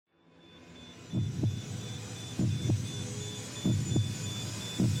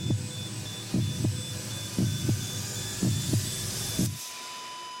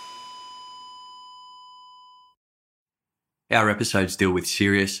Our episodes deal with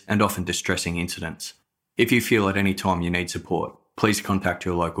serious and often distressing incidents. If you feel at any time you need support, please contact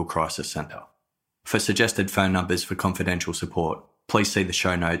your local crisis centre. For suggested phone numbers for confidential support, please see the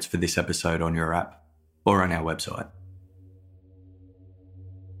show notes for this episode on your app or on our website.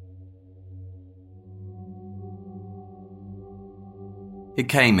 It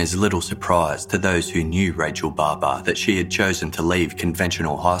came as little surprise to those who knew Rachel Barber that she had chosen to leave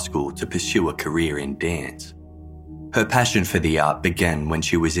conventional high school to pursue a career in dance. Her passion for the art began when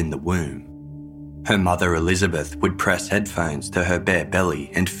she was in the womb. Her mother Elizabeth would press headphones to her bare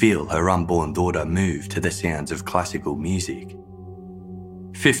belly and feel her unborn daughter move to the sounds of classical music.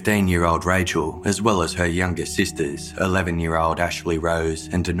 15-year-old Rachel, as well as her younger sisters, 11-year-old Ashley Rose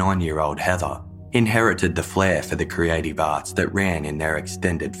and 9-year-old Heather, inherited the flair for the creative arts that ran in their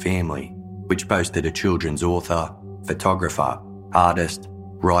extended family, which boasted a children's author, photographer, artist,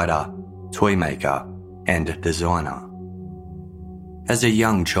 writer, toy maker, and designer. As a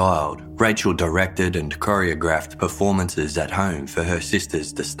young child, Rachel directed and choreographed performances at home for her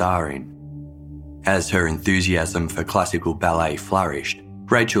sisters to star in. As her enthusiasm for classical ballet flourished,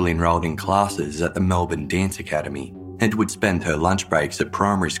 Rachel enrolled in classes at the Melbourne Dance Academy and would spend her lunch breaks at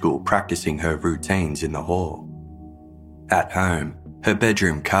primary school practicing her routines in the hall. At home, her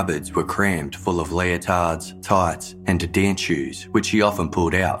bedroom cupboards were crammed full of leotards, tights, and dance shoes, which she often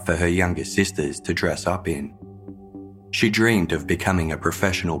pulled out for her younger sisters to dress up in. She dreamed of becoming a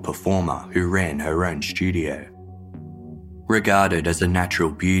professional performer who ran her own studio. Regarded as a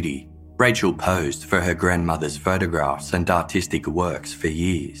natural beauty, Rachel posed for her grandmother's photographs and artistic works for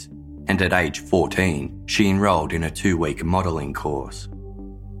years, and at age 14, she enrolled in a 2-week modelling course.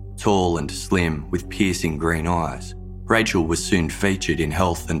 Tall and slim with piercing green eyes, Rachel was soon featured in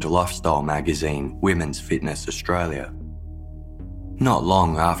health and lifestyle magazine Women's Fitness Australia. Not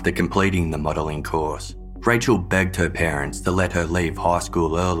long after completing the modelling course, Rachel begged her parents to let her leave high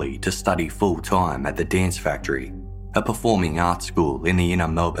school early to study full-time at the Dance Factory, a performing arts school in the inner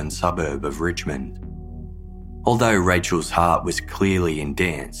Melbourne suburb of Richmond. Although Rachel's heart was clearly in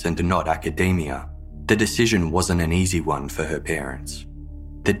dance and not academia, the decision wasn't an easy one for her parents.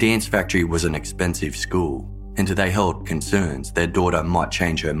 The Dance Factory was an expensive school, and they held concerns their daughter might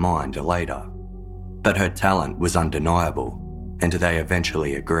change her mind later. But her talent was undeniable, and they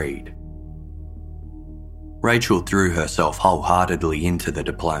eventually agreed. Rachel threw herself wholeheartedly into the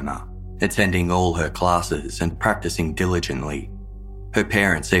diploma, attending all her classes and practicing diligently. Her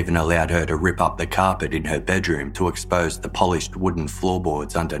parents even allowed her to rip up the carpet in her bedroom to expose the polished wooden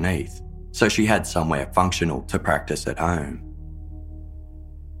floorboards underneath, so she had somewhere functional to practice at home.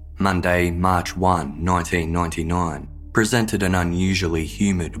 Monday, March 1, 1999, presented an unusually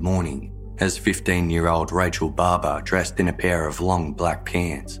humid morning as 15-year-old Rachel Barber dressed in a pair of long black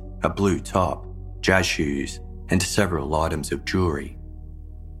pants, a blue top, jazz shoes, and several items of jewellery.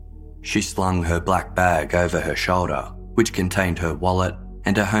 She slung her black bag over her shoulder, which contained her wallet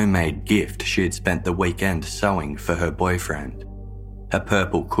and a homemade gift she had spent the weekend sewing for her boyfriend, a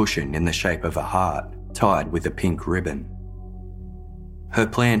purple cushion in the shape of a heart tied with a pink ribbon. Her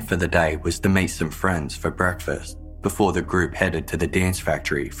plan for the day was to meet some friends for breakfast before the group headed to the Dance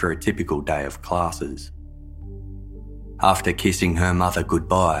Factory for a typical day of classes. After kissing her mother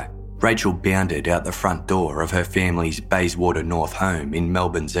goodbye, Rachel bounded out the front door of her family's Bayswater North home in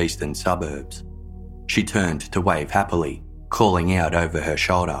Melbourne's eastern suburbs. She turned to wave happily, calling out over her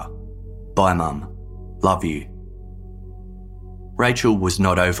shoulder, "Bye, Mum. Love you." Rachel was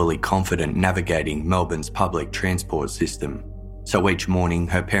not overly confident navigating Melbourne's public transport system, so each morning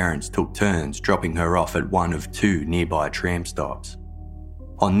her parents took turns dropping her off at one of 2 nearby tram stops.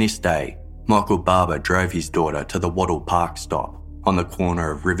 On this day, Michael Barber drove his daughter to the Wattle Park stop on the corner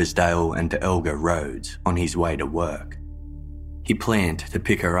of Riversdale and Elgar Roads on his way to work. He planned to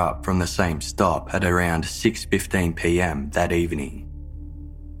pick her up from the same stop at around 6:15 p.m. that evening.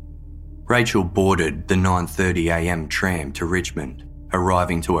 Rachel boarded the 9:30 a.m. tram to Richmond,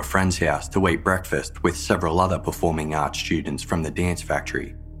 arriving to a friend's house to eat breakfast with several other performing arts students from the Dance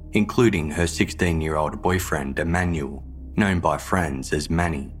Factory, including her 16-year-old boyfriend Emmanuel, known by friends as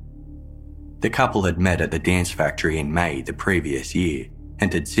Manny. The couple had met at the Dance Factory in May the previous year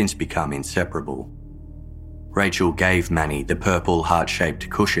and had since become inseparable. Rachel gave Manny the purple heart-shaped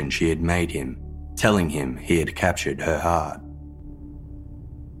cushion she had made him, telling him he had captured her heart.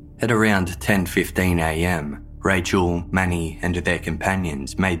 At around 10:15 a.m, Rachel, Manny and their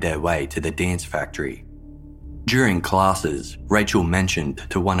companions made their way to the Dance Factory. During classes, Rachel mentioned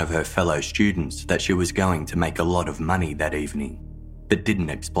to one of her fellow students that she was going to make a lot of money that evening, but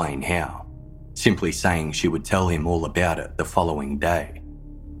didn't explain how, simply saying she would tell him all about it the following day.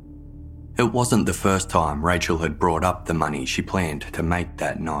 It wasn't the first time Rachel had brought up the money she planned to make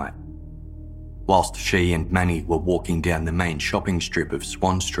that night. Whilst she and Manny were walking down the main shopping strip of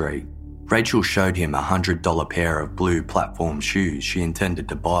Swan Street, Rachel showed him a $100 pair of blue platform shoes she intended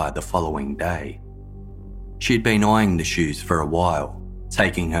to buy the following day. She'd been eyeing the shoes for a while,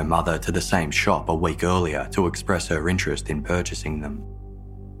 taking her mother to the same shop a week earlier to express her interest in purchasing them.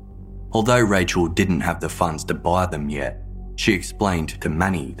 Although Rachel didn't have the funds to buy them yet, she explained to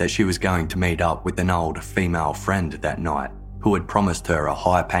Manny that she was going to meet up with an old female friend that night who had promised her a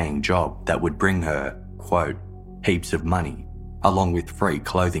high-paying job that would bring her, quote, heaps of money, along with free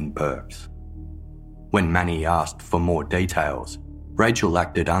clothing perks. When Manny asked for more details, Rachel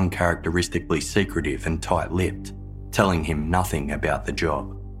acted uncharacteristically secretive and tight-lipped, telling him nothing about the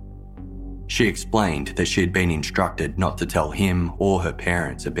job. She explained that she had been instructed not to tell him or her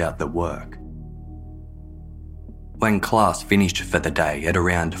parents about the work. When class finished for the day at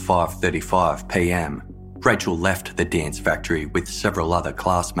around 5:35 p.m, Rachel left the dance factory with several other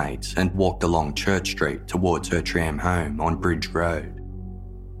classmates and walked along Church Street towards her tram home on Bridge Road.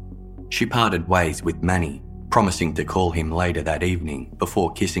 She parted ways with Manny, promising to call him later that evening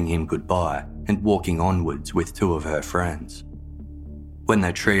before kissing him goodbye and walking onwards with two of her friends. When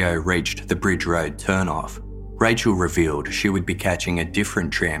the trio reached the Bridge Road turnoff, Rachel revealed she would be catching a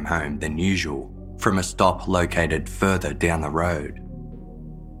different tram home than usual from a stop located further down the road.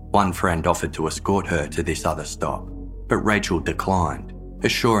 One friend offered to escort her to this other stop, but Rachel declined,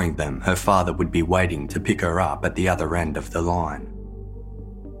 assuring them her father would be waiting to pick her up at the other end of the line.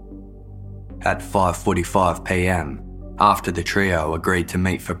 At 5:45 p.m, after the trio agreed to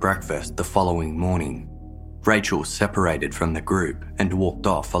meet for breakfast the following morning, Rachel separated from the group and walked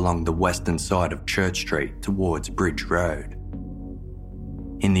off along the western side of Church Street towards Bridge Road,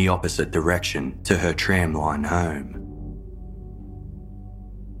 in the opposite direction to her tram line home.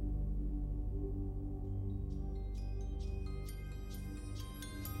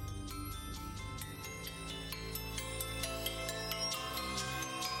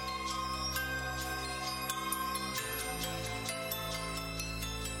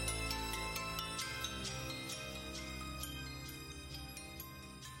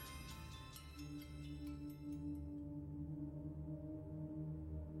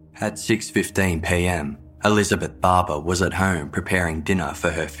 At 6:15 p.m, Elizabeth Barber was at home preparing dinner for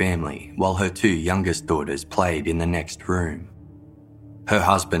her family while her two youngest daughters played in the next room. Her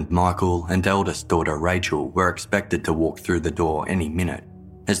husband Michael and eldest daughter Rachel were expected to walk through the door any minute,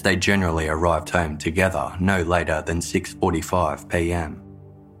 as they generally arrived home together no later than 6:45 p.m.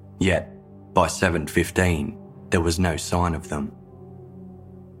 Yet, by 7:15, there was no sign of them.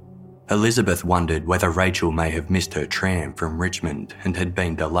 Elizabeth wondered whether Rachel may have missed her tram from Richmond and had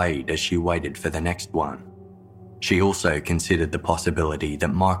been delayed as she waited for the next one. She also considered the possibility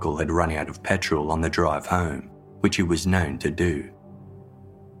that Michael had run out of petrol on the drive home, which he was known to do.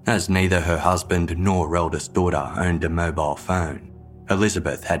 As neither her husband nor eldest daughter owned a mobile phone,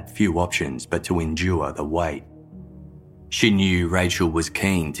 Elizabeth had few options but to endure the wait. She knew Rachel was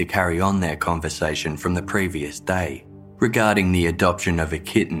keen to carry on their conversation from the previous day regarding the adoption of a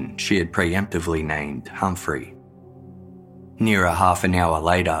kitten she had preemptively named Humphrey. Near a half an hour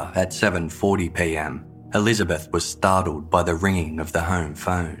later, at 7:40 p.m, Elizabeth was startled by the ringing of the home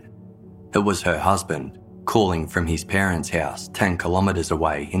phone. It was her husband, calling from his parents' house 10 kilometres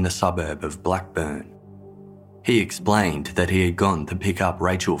away in the suburb of Blackburn. He explained that he had gone to pick up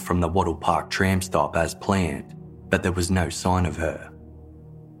Rachel from the Wattle Park tram stop as planned, but there was no sign of her.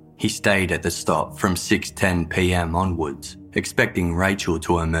 He stayed at the stop from 6:10 p.m. onwards, expecting Rachel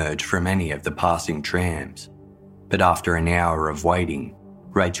to emerge from any of the passing trams. But after an hour of waiting,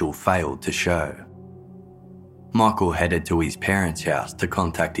 Rachel failed to show. Michael headed to his parents' house to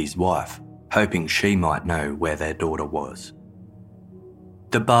contact his wife, hoping she might know where their daughter was.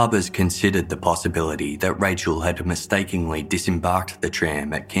 The Barbers considered the possibility that Rachel had mistakenly disembarked the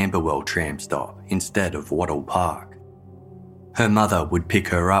tram at Camberwell tram stop instead of Wattle Park. Her mother would pick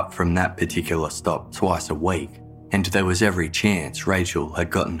her up from that particular stop twice a week, and there was every chance Rachel had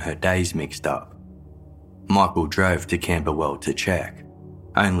gotten her days mixed up. Michael drove to Camberwell to check,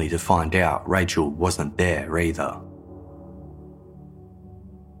 only to find out Rachel wasn't there either.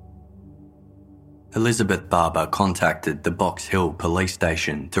 Elizabeth Barber contacted the Box Hill police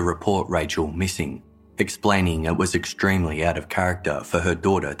station to report Rachel missing, explaining it was extremely out of character for her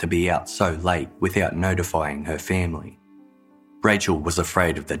daughter to be out so late without notifying her family. Rachel was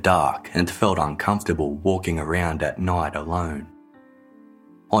afraid of the dark and felt uncomfortable walking around at night alone.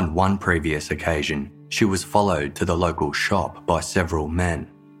 On one previous occasion, she was followed to the local shop by several men,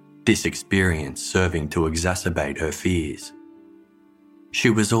 this experience serving to exacerbate her fears. She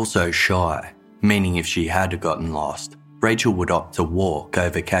was also shy, meaning if she had gotten lost, Rachel would opt to walk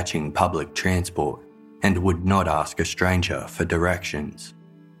over catching public transport and would not ask a stranger for directions.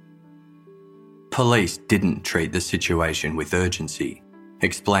 Police didn't treat the situation with urgency,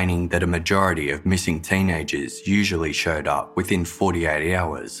 explaining that a majority of missing teenagers usually showed up within 48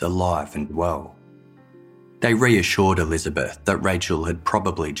 hours alive and well. They reassured Elizabeth that Rachel had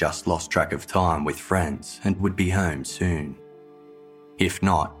probably just lost track of time with friends and would be home soon. If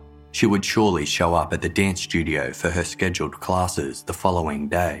not, she would surely show up at the dance studio for her scheduled classes the following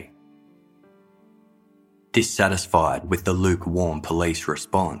day. Dissatisfied with the lukewarm police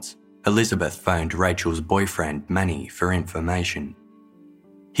response, Elizabeth phoned Rachel's boyfriend Manny for information.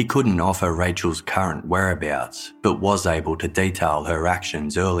 He couldn't offer Rachel's current whereabouts, but was able to detail her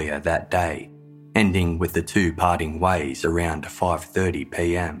actions earlier that day, ending with the two parting ways around 5:30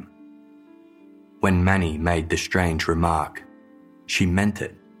 p.m. When Manny made the strange remark, "She meant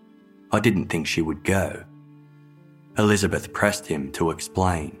it. I didn't think she would go," Elizabeth pressed him to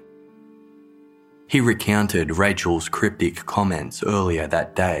explain. He recounted Rachel's cryptic comments earlier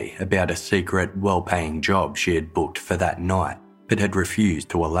that day about a secret, well-paying job she had booked for that night but had refused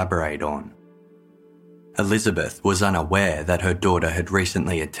to elaborate on. Elizabeth was unaware that her daughter had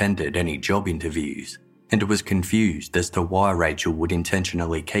recently attended any job interviews and was confused as to why Rachel would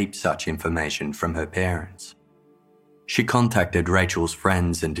intentionally keep such information from her parents. She contacted Rachel's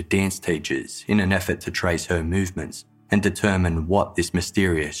friends and dance teachers in an effort to trace her movements and determine what this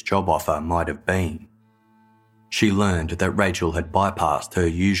mysterious job offer might have been. She learned that Rachel had bypassed her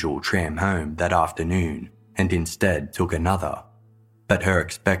usual tram home that afternoon and instead took another, but her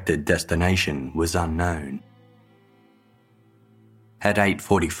expected destination was unknown. At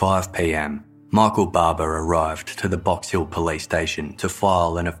 8:45 p.m, Michael Barber arrived to the Box Hill police station to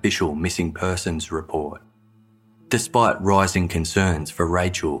file an official missing persons report. Despite rising concerns for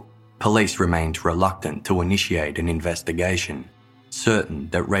Rachel, police remained reluctant to initiate an investigation, certain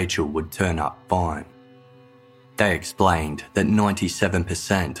that Rachel would turn up fine. They explained that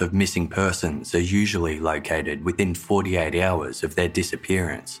 97% of missing persons are usually located within 48 hours of their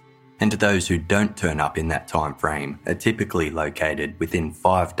disappearance, and those who don't turn up in that time frame are typically located within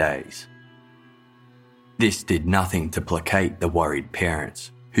 5 days. This did nothing to placate the worried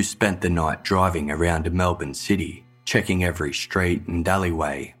parents, who spent the night driving around Melbourne City, checking every street and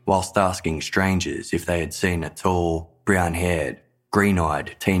alleyway whilst asking strangers if they had seen a tall, brown-haired,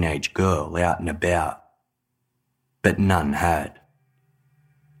 green-eyed teenage girl out and about. But none had.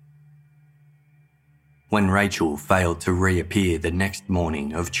 When Rachel failed to reappear the next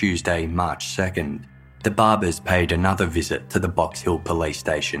morning of Tuesday, March 2nd, the Barbers paid another visit to the Box Hill police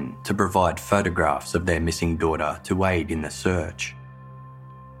station to provide photographs of their missing daughter to aid in the search.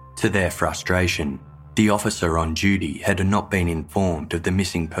 To their frustration, the officer on duty had not been informed of the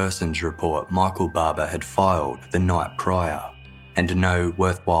missing persons report Michael Barber had filed the night prior, and no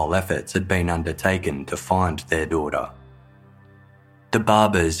worthwhile efforts had been undertaken to find their daughter. The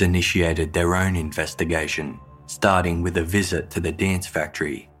Barbers initiated their own investigation, starting with a visit to the dance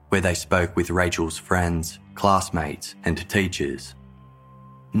factory, where they spoke with Rachel's friends, classmates, and teachers.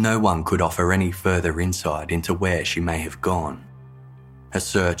 No one could offer any further insight into where she may have gone. A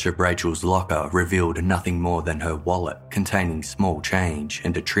search of Rachel's locker revealed nothing more than her wallet containing small change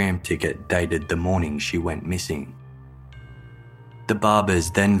and a tram ticket dated the morning she went missing. The Barbers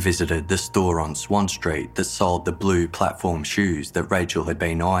then visited the store on Swan Street that sold the blue platform shoes that Rachel had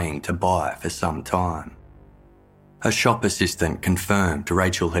been eyeing to buy for some time. A shop assistant confirmed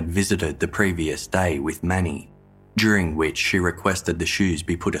Rachel had visited the previous day with Manny, during which she requested the shoes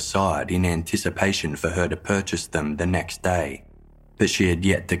be put aside in anticipation for her to purchase them the next day, but she had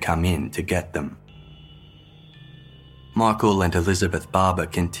yet to come in to get them. Michael and Elizabeth Barber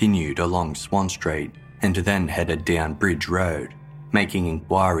continued along Swan Street and then headed down Bridge Road, making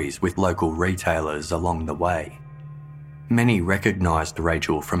inquiries with local retailers along the way. Many recognised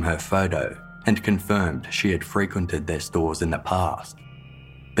Rachel from her photo and confirmed she had frequented their stores in the past,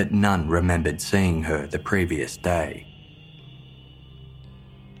 but none remembered seeing her the previous day.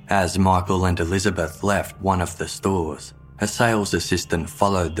 As Michael and Elizabeth left one of the stores, a sales assistant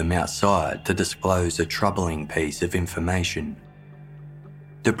followed them outside to disclose a troubling piece of information.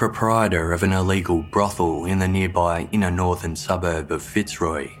 The proprietor of an illegal brothel in the nearby inner northern suburb of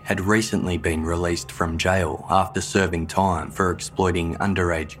Fitzroy had recently been released from jail after serving time for exploiting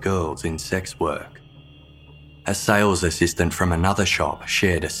underage girls in sex work. A sales assistant from another shop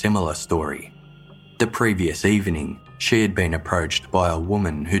shared a similar story. The previous evening, she had been approached by a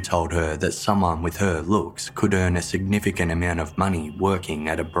woman who told her that someone with her looks could earn a significant amount of money working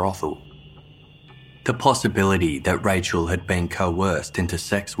at a brothel. The possibility that Rachel had been coerced into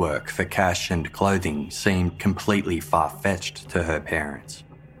sex work for cash and clothing seemed completely far-fetched to her parents.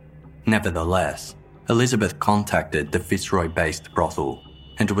 Nevertheless, Elizabeth contacted the Fitzroy-based brothel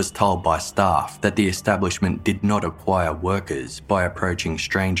and was told by staff that the establishment did not acquire workers by approaching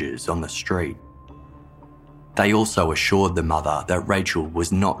strangers on the street. They also assured the mother that Rachel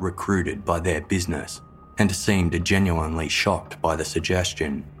was not recruited by their business and seemed genuinely shocked by the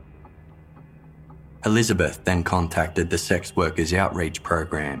suggestion. Elizabeth then contacted the Sex Workers Outreach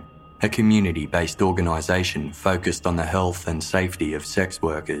Program, a community-based organisation focused on the health and safety of sex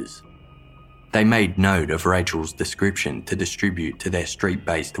workers. They made note of Rachel's description to distribute to their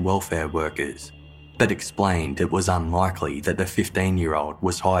street-based welfare workers, but explained it was unlikely that the 15-year-old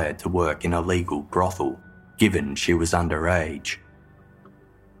was hired to work in a legal brothel, given she was underage.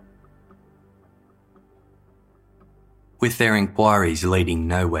 With their inquiries leading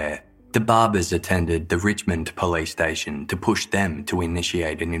nowhere, the Barbers attended the Richmond police station to push them to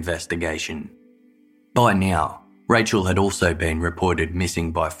initiate an investigation. By now, Rachel had also been reported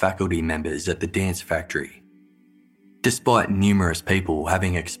missing by faculty members at the dance factory. Despite numerous people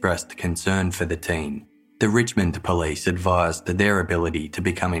having expressed concern for the teen, the Richmond police advised that their ability to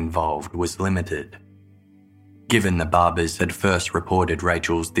become involved was limited. Given the Barbers had first reported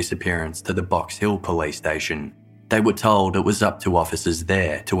Rachel's disappearance to the Box Hill police station, they were told it was up to officers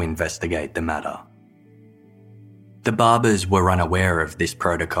there to investigate the matter. The Barbers were unaware of this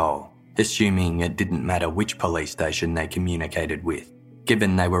protocol, assuming it didn't matter which police station they communicated with,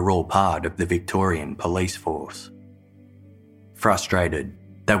 given they were all part of the Victorian police force. Frustrated,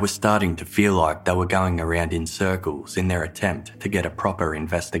 they were starting to feel like they were going around in circles in their attempt to get a proper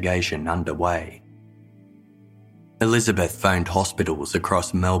investigation underway. Elizabeth phoned hospitals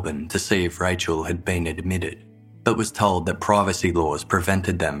across Melbourne to see if Rachel had been admitted, but was told that privacy laws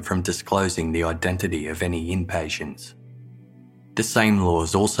prevented them from disclosing the identity of any inpatients. The same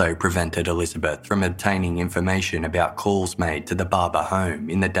laws also prevented Elizabeth from obtaining information about calls made to the Barber home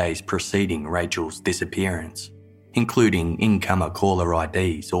in the days preceding Rachel's disappearance, including incomer caller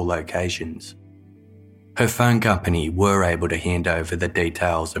IDs or locations. Her phone company were able to hand over the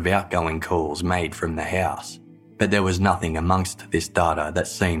details of outgoing calls made from the house, but there was nothing amongst this data that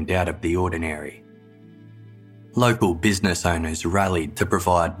seemed out of the ordinary. Local business owners rallied to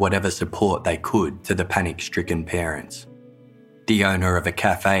provide whatever support they could to the panic-stricken parents. The owner of a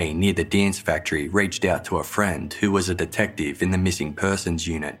cafe near the dance factory reached out to a friend who was a detective in the missing persons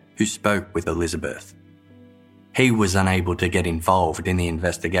unit who spoke with Elizabeth. He was unable to get involved in the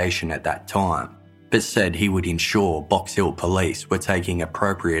investigation at that time, but said he would ensure Box Hill police were taking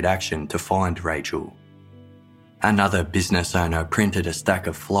appropriate action to find Rachel. Another business owner printed a stack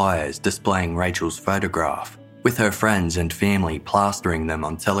of flyers displaying Rachel's photograph, with her friends and family plastering them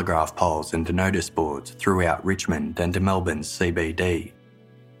on telegraph poles and notice boards throughout Richmond and Melbourne's CBD.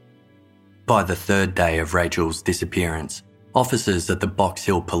 By the third day of Rachel's disappearance, officers at the Box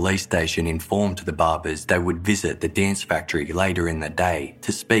Hill police station informed the Barbers they would visit the dance factory later in the day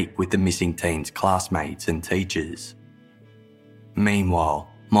to speak with the missing teen's classmates and teachers. Meanwhile,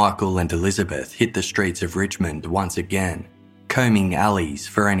 Michael and Elizabeth hit the streets of Richmond once again, combing alleys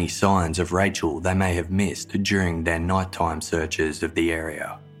for any signs of Rachel they may have missed during their nighttime searches of the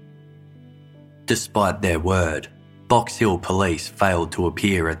area. Despite their word, Box Hill police failed to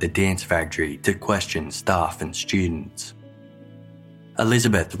appear at the dance factory to question staff and students.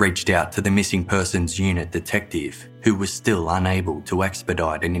 Elizabeth reached out to the missing persons unit detective, who was still unable to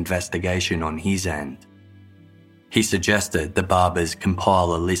expedite an investigation on his end. He suggested the Barbers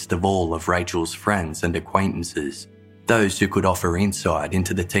compile a list of all of Rachel's friends and acquaintances, those who could offer insight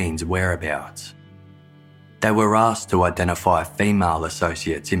into the teen's whereabouts. They were asked to identify female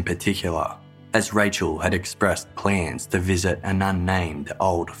associates in particular, as Rachel had expressed plans to visit an unnamed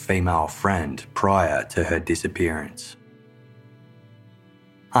old female friend prior to her disappearance.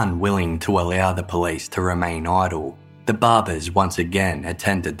 Unwilling to allow the police to remain idle, the Barbers once again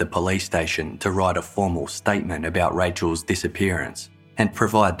attended the police station to write a formal statement about Rachel's disappearance and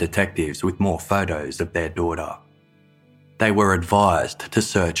provide detectives with more photos of their daughter. They were advised to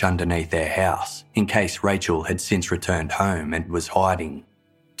search underneath their house in case Rachel had since returned home and was hiding,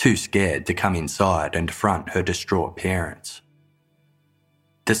 too scared to come inside and front her distraught parents.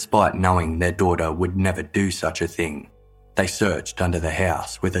 Despite knowing their daughter would never do such a thing, they searched under the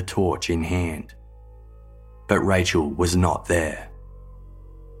house with a torch in hand. But Rachel was not there.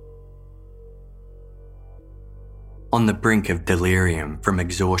 On the brink of delirium from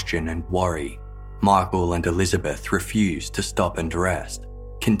exhaustion and worry, Michael and Elizabeth refused to stop and rest,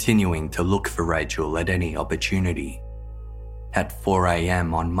 continuing to look for Rachel at any opportunity. At 4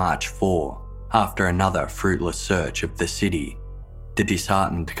 a.m. on March 4, After another fruitless search of the city, the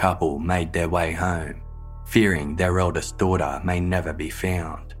disheartened couple made their way home, fearing their eldest daughter may never be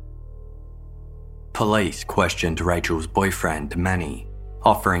found. Police questioned Rachel's boyfriend, Manny,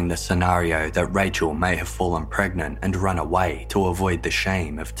 offering the scenario that Rachel may have fallen pregnant and run away to avoid the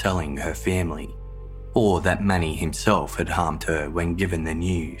shame of telling her family, or that Manny himself had harmed her when given the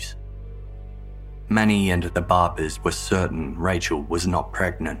news. Manny and the Barbers were certain Rachel was not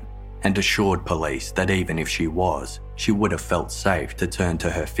pregnant and assured police that even if she was, she would have felt safe to turn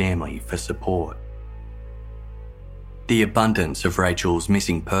to her family for support. The abundance of Rachel's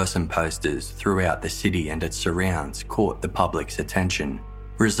missing person posters throughout the city and its surrounds caught the public's attention,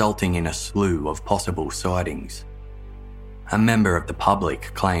 resulting in a slew of possible sightings. A member of the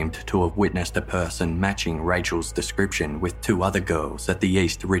public claimed to have witnessed a person matching Rachel's description with two other girls at the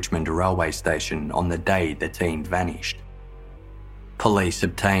East Richmond railway station on the day the teen vanished. Police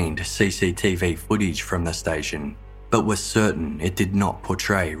obtained CCTV footage from the station, but were certain it did not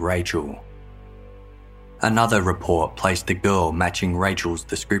portray Rachel. Another report placed a girl matching Rachel's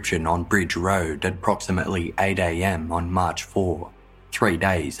description on Bridge Road at approximately 8 a.m. on March 4, 3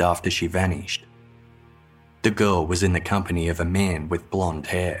 days after she vanished. The girl was in the company of a man with blonde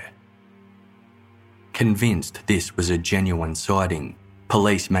hair. Convinced this was a genuine sighting,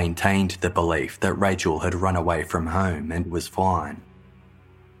 police maintained the belief that Rachel had run away from home and was fine.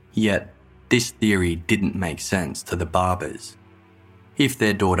 Yet, this theory didn't make sense to the Barbers. If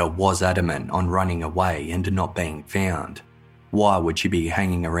their daughter was adamant on running away and not being found, why would she be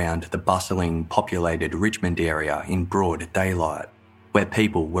hanging around the bustling, populated Richmond area in broad daylight, where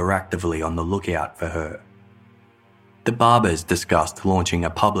people were actively on the lookout for her? The Barbers discussed launching a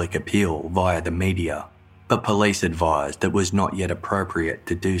public appeal via the media, but police advised it was not yet appropriate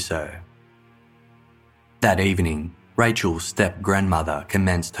to do so. That evening, Rachel's step-grandmother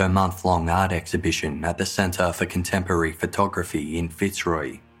commenced her month-long art exhibition at the Centre for Contemporary Photography in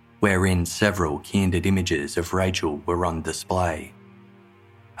Fitzroy, wherein several candid images of Rachel were on display.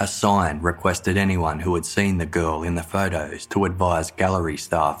 A sign requested anyone who had seen the girl in the photos to advise gallery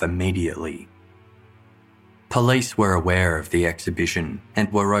staff immediately. Police were aware of the exhibition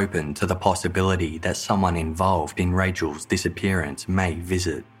and were open to the possibility that someone involved in Rachel's disappearance may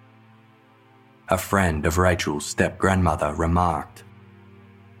visit. A friend of Rachel's step-grandmother remarked,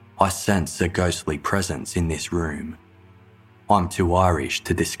 "I sense a ghostly presence in this room. I'm too Irish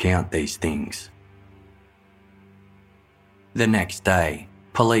to discount these things." The next day,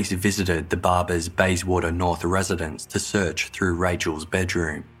 police visited the Barbers' Bayswater North residence to search through Rachel's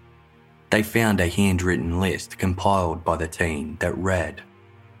bedroom. They found a handwritten list compiled by the teen that read,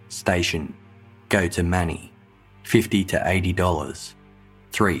 "Station, go to Manny, $50 to $80,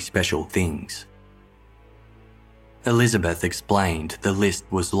 3 special things." Elizabeth explained the list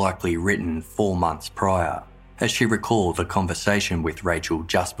was likely written 4 months prior, as she recalled a conversation with Rachel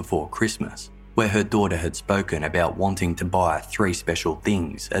just before Christmas, where her daughter had spoken about wanting to buy 3 special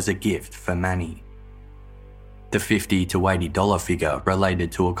things as a gift for Manny. The $50 to $80 figure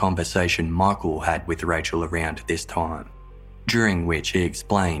related to a conversation Michael had with Rachel around this time, during which he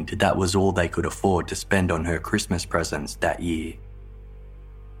explained that was all they could afford to spend on her Christmas presents that year.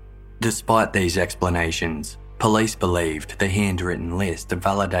 Despite these explanations, police believed the handwritten list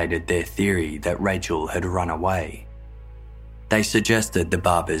validated their theory that Rachel had run away. They suggested the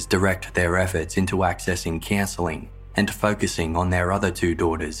Barbers direct their efforts into accessing counselling and focusing on their other 2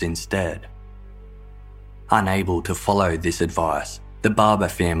 daughters instead. Unable to follow this advice, the Barber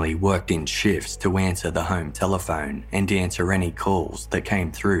family worked in shifts to answer the home telephone and answer any calls that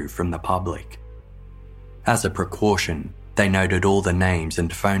came through from the public. As a precaution, they noted all the names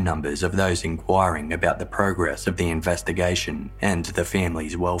and phone numbers of those inquiring about the progress of the investigation and the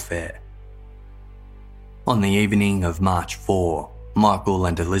family's welfare. On the evening of March 4, Michael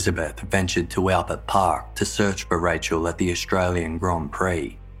and Elizabeth ventured to Albert Park to search for Rachel at the Australian Grand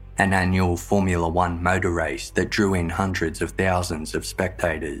Prix, an annual Formula One motor race that drew in hundreds of thousands of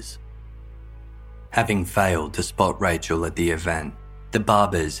spectators. Having failed to spot Rachel at the event, the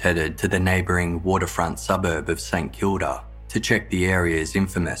Barbers headed to the neighbouring waterfront suburb of St Kilda to check the area's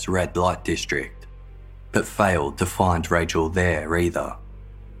infamous red light district, but failed to find Rachel there either.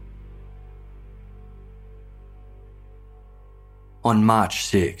 On March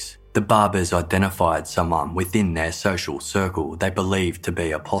 6, the Barbers identified someone within their social circle they believed to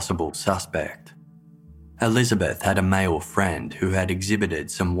be a possible suspect. Elizabeth had a male friend who had exhibited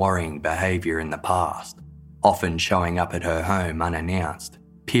some worrying behaviour in the past, often showing up at her home unannounced,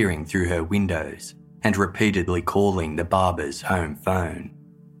 peering through her windows, and repeatedly calling the Barber's home phone.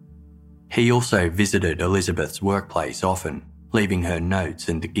 He also visited Elizabeth's workplace often, leaving her notes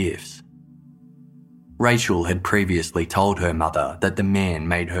and gifts. Rachel had previously told her mother that the man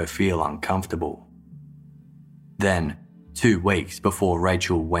made her feel uncomfortable. Then, 2 weeks before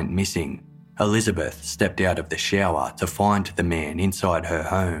Rachel went missing, Elizabeth stepped out of the shower to find the man inside her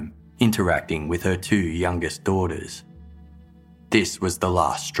home, interacting with her 2 youngest daughters. This was the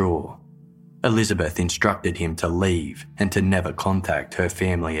last straw. Elizabeth instructed him to leave and to never contact her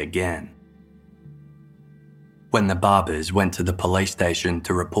family again. When the Barbers went to the police station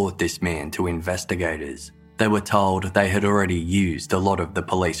to report this man to investigators, they were told they had already used a lot of the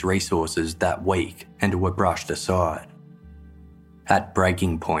police resources that week and were brushed aside. At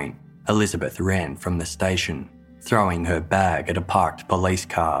breaking point, Elizabeth ran from the station, throwing her bag at a parked police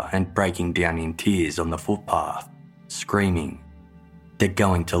car and breaking down in tears on the footpath, screaming, "They're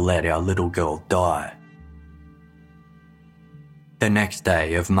going to let our little girl die." The next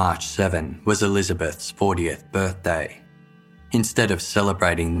day of March 7 was Elizabeth's 40th birthday. Instead of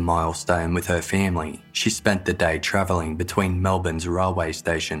celebrating the milestone with her family, she spent the day travelling between Melbourne's railway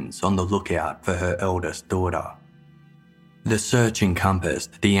stations on the lookout for her eldest daughter. The search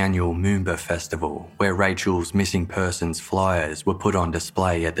encompassed the annual Moomba Festival, where Rachel's missing persons flyers were put on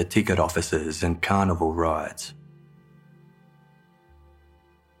display at the ticket offices and carnival rides.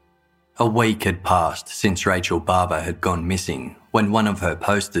 A week had passed since Rachel Barber had gone missing when one of her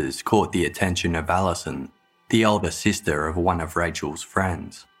posters caught the attention of Alison, the older sister of one of Rachel's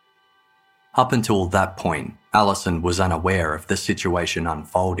friends. Up until that point, Alison was unaware of the situation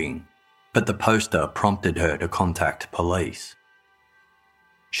unfolding, but the poster prompted her to contact police.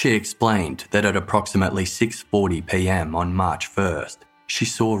 She explained that at approximately 6:40 p.m. on March 1st, she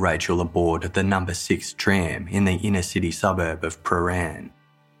saw Rachel aboard the number 6 tram in the inner city suburb of Prahran.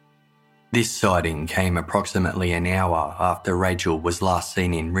 This sighting came approximately an hour after Rachel was last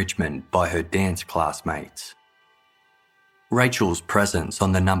seen in Richmond by her dance classmates. Rachel's presence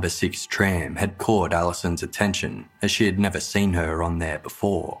on the number 6 tram had caught Alison's attention, as she had never seen her on there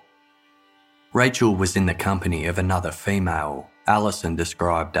before. Rachel was in the company of another female, Alison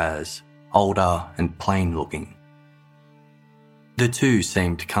described as older and plain-looking. The two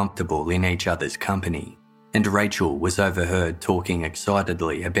seemed comfortable in each other's company, and Rachel was overheard talking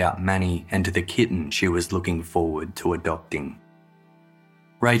excitedly about Manny and the kitten she was looking forward to adopting.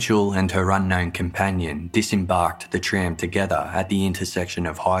 Rachel and her unknown companion disembarked the tram together at the intersection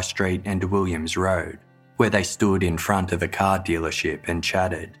of High Street and Williams Road, where they stood in front of a car dealership and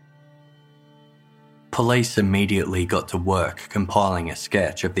chatted. Police immediately got to work compiling a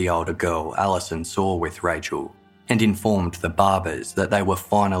sketch of the older girl Alison saw with Rachel, and informed the Barbers that they were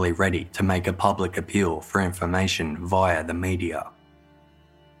finally ready to make a public appeal for information via the media.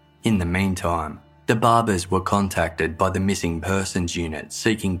 In the meantime, the Barbers were contacted by the Missing Persons Unit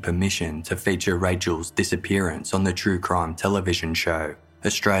seeking permission to feature Rachel's disappearance on the true crime television show,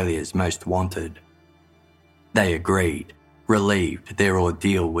 Australia's Most Wanted. They agreed, relieved their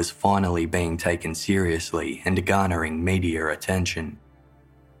ordeal was finally being taken seriously and garnering media attention.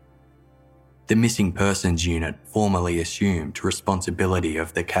 The Missing Persons Unit formally assumed responsibility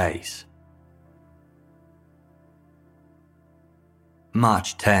of the case.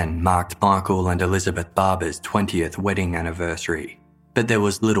 March 10 marked Michael and Elizabeth Barber's 20th wedding anniversary, but there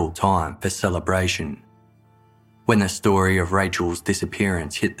was little time for celebration. When the story of Rachel's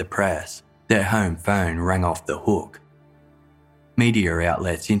disappearance hit the press, their home phone rang off the hook. Media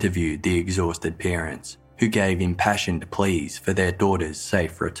outlets interviewed the exhausted parents, who gave impassioned pleas for their daughter's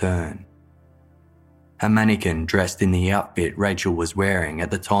safe return. A mannequin dressed in the outfit Rachel was wearing at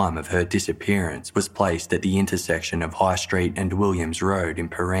the time of her disappearance was placed at the intersection of High Street and Williams Road in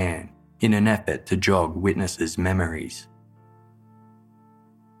Prahran in an effort to jog witnesses' memories.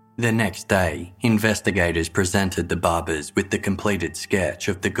 The next day, investigators presented the Barbers with the completed sketch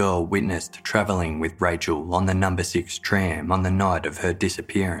of the girl witnessed travelling with Rachel on the number 6 tram on the night of her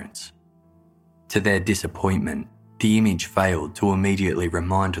disappearance. To their disappointment, the image failed to immediately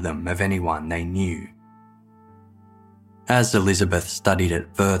remind them of anyone they knew. As Elizabeth studied it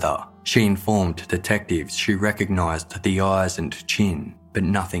further, she informed detectives she recognised the eyes and chin, but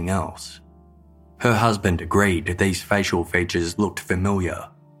nothing else. Her husband agreed these facial features looked familiar,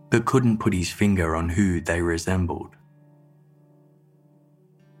 but couldn't put his finger on who they resembled.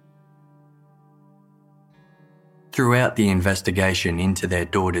 Throughout the investigation into their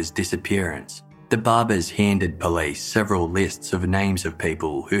daughter's disappearance, the Barbers handed police several lists of names of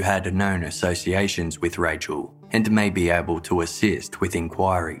people who had known associations with Rachel and may be able to assist with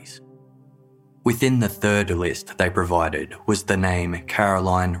inquiries. Within the third list they provided was the name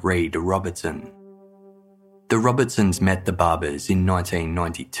Caroline Reed Robertson. The Robertsons met the Barbers in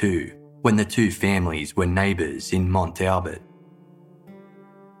 1992 when the two families were neighbours in Mont Albert.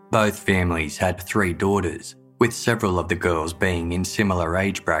 Both families had 3 daughters, with several of the girls being in similar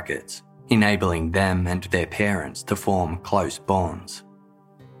age brackets, enabling them and their parents to form close bonds.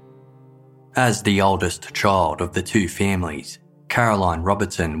 As the oldest child of the 2 families, Caroline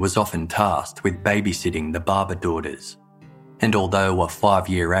Robertson was often tasked with babysitting the Barber daughters, and although a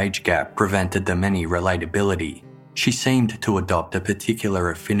 5-year age gap prevented them any relatability, she seemed to adopt a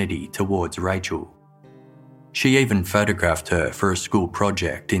particular affinity towards Rachel. She even photographed her for a school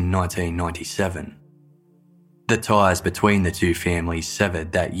project in 1997. The ties between the 2 families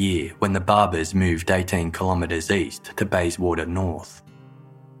severed that year when the Barbers moved 18 kilometres east to Bayswater North.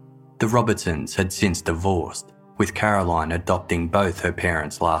 The Robertsons had since divorced, with Caroline adopting both her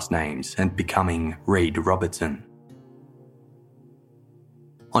parents' last names and becoming Reed Robertson.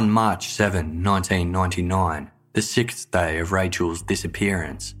 On March 7, 1999, the 6th day of Rachel's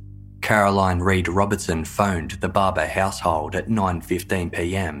disappearance, Caroline Reed Robertson phoned the Barber household at 9:15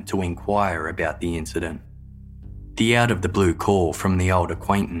 p.m. to inquire about the incident. The out-of-the-blue call from the old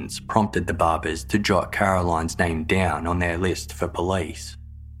acquaintance prompted the Barbers to jot Caroline's name down on their list for police.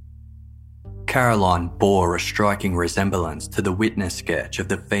 Caroline bore a striking resemblance to the witness sketch of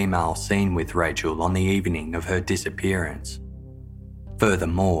the female seen with Rachel on the evening of her disappearance.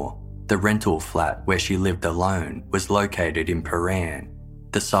 Furthermore, the rental flat where she lived alone was located in Paran,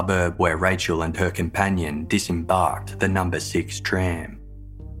 the suburb where Rachel and her companion disembarked the number 6 tram.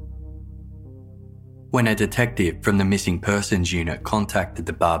 When a detective from the Missing Persons Unit contacted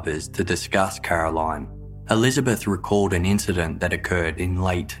the Barbers to discuss Caroline, Elizabeth recalled an incident that occurred in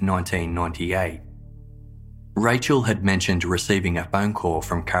late 1998. Rachel had mentioned receiving a phone call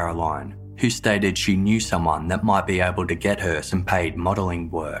from Caroline, who stated she knew someone that might be able to get her some paid modelling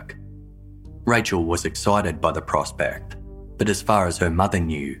work. Rachel was excited by the prospect, but as far as her mother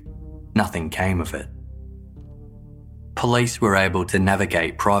knew, nothing came of it. Police were able to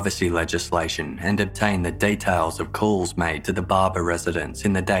navigate privacy legislation and obtain the details of calls made to the Barber residence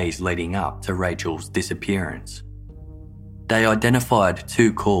in the days leading up to Rachel's disappearance. They identified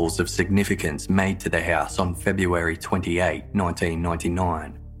 2 calls of significance made to the house on February 28,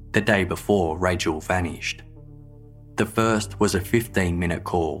 1999, the day before Rachel vanished. The first was a 15-minute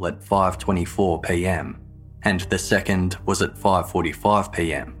call at 5:24 p.m, and the second was at 5:45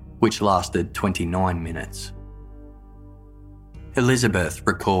 p.m, which lasted 29 minutes. Elizabeth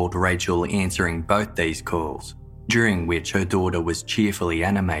recalled Rachel answering both these calls, during which her daughter was cheerfully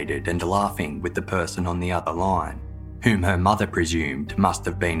animated and laughing with the person on the other line, whom her mother presumed must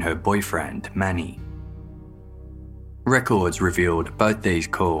have been her boyfriend, Manny. Records revealed both these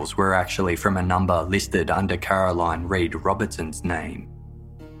calls were actually from a number listed under Caroline Reed Robertson's name.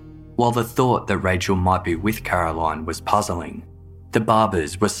 While the thought that Rachel might be with Caroline was puzzling, the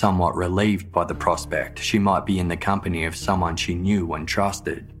Barbers were somewhat relieved by the prospect she might be in the company of someone she knew and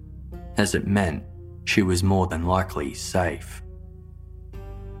trusted, as it meant she was more than likely safe.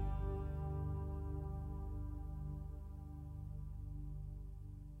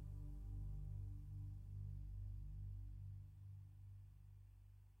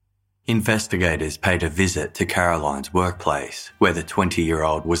 Investigators paid a visit to Caroline's workplace, where the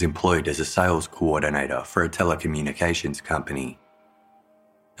 20-year-old was employed as a sales coordinator for a telecommunications company.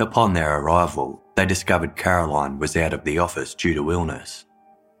 Upon their arrival, they discovered Caroline was out of the office due to illness.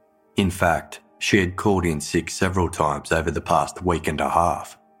 In fact, she had called in sick several times over the past week and a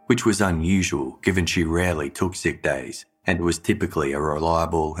half, which was unusual given she rarely took sick days and was typically a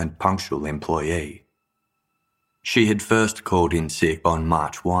reliable and punctual employee. She had first called in sick on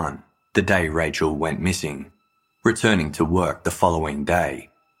March 1, the day Rachel went missing, returning to work the following day,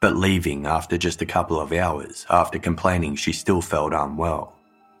 but leaving after just a couple of hours after complaining she still felt unwell.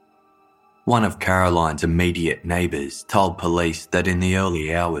 One of Caroline's immediate neighbours told police that in the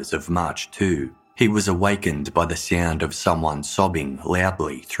early hours of March 2, he was awakened by the sound of someone sobbing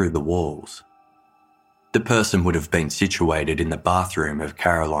loudly through the walls. The person would have been situated in the bathroom of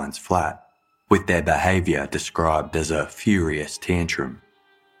Caroline's flat, with their behaviour described as a furious tantrum.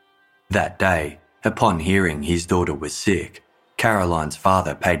 That day, upon hearing his daughter was sick, Caroline's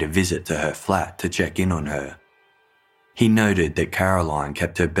father paid a visit to her flat to check in on her. He noted that Caroline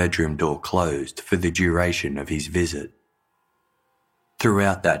kept her bedroom door closed for the duration of his visit.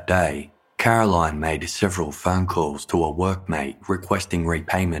 Throughout that day, Caroline made several phone calls to a workmate requesting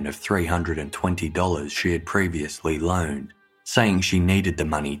repayment of $320 she had previously loaned, saying she needed the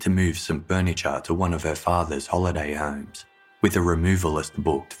money to move some furniture to one of her father's holiday homes, with a removalist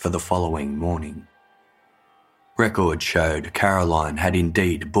booked for the following morning. Records showed Caroline had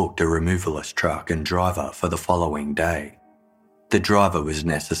indeed booked a removalist truck and driver for the following day. The driver was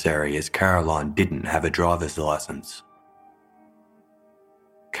necessary as Caroline didn't have a driver's license.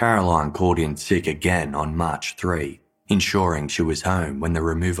 Caroline called in sick again on March 3, ensuring she was home when the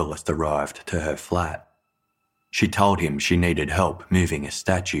removalist arrived to her flat. She told him she needed help moving a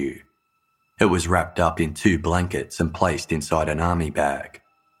statue. It was wrapped up in 2 blankets and placed inside an army bag.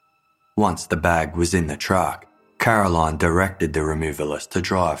 Once the bag was in the truck, Caroline directed the removalist to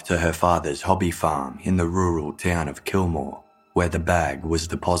drive to her father's hobby farm in the rural town of Kilmore, where the bag was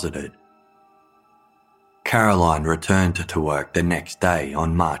deposited. Caroline returned to work the next day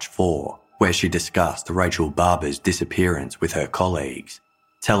on March 4, where she discussed Rachel Barber's disappearance with her colleagues,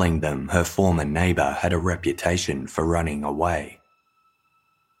 telling them her former neighbour had a reputation for running away.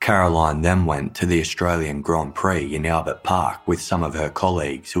 Caroline then went to the Australian Grand Prix in Albert Park with some of her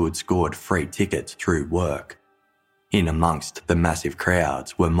colleagues who had scored free tickets through work. In amongst the massive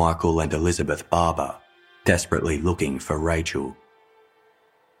crowds were Michael and Elizabeth Barber, desperately looking for Rachel.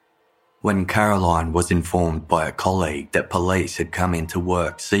 When Caroline was informed by a colleague that police had come into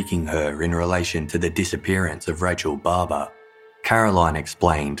work seeking her in relation to the disappearance of Rachel Barber, Caroline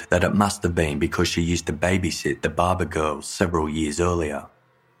explained that it must have been because she used to babysit the Barber girls several years earlier.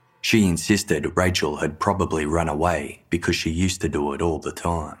 She insisted Rachel had probably run away because she used to do it all the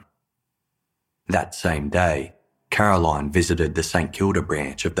time. That same day, Caroline visited the St Kilda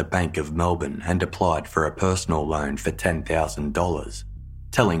branch of the Bank of Melbourne and applied for a personal loan for $10,000,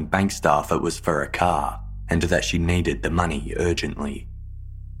 telling bank staff it was for a car and that she needed the money urgently.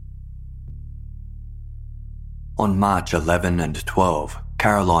 On March 11 and 12,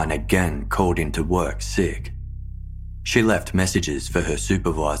 Caroline again called into work sick. She left messages for her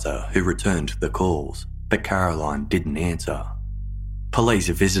supervisor who returned the calls, but Caroline didn't answer. Police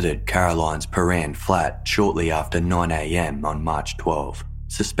visited Caroline's Paran flat shortly after 9 a.m. on March 12,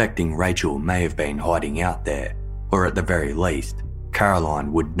 suspecting Rachel may have been hiding out there, or at the very least,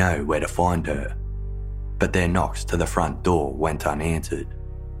 Caroline would know where to find her. But their knocks to the front door went unanswered.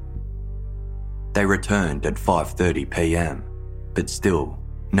 They returned at 5:30 p.m, but still,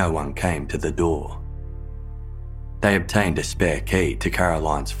 no one came to the door. They obtained a spare key to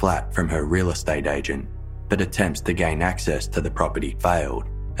Caroline's flat from her real estate agent, but attempts to gain access to the property failed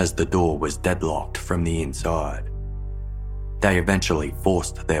as the door was deadlocked from the inside. They eventually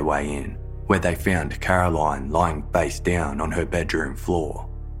forced their way in, where they found Caroline lying face down on her bedroom floor.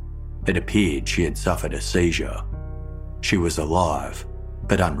 It appeared she had suffered a seizure. She was alive,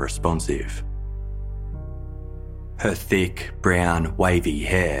 but unresponsive. Her thick, brown, wavy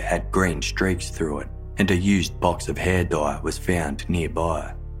hair had green streaks through it, and a used box of hair dye was found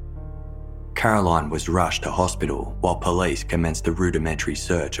nearby. Caroline was rushed to hospital while police commenced a rudimentary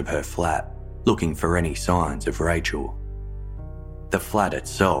search of her flat, looking for any signs of Rachel. The flat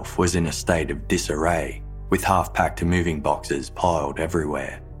itself was in a state of disarray, with half-packed moving boxes piled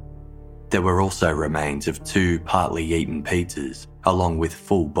everywhere. There were also remains of 2 partly eaten pizzas, along with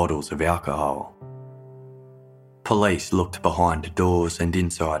full bottles of alcohol. Police looked behind doors and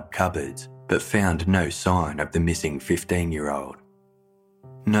inside cupboards, but found no sign of the missing 15-year-old.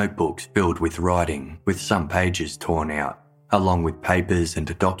 Notebooks filled with writing, with some pages torn out, along with papers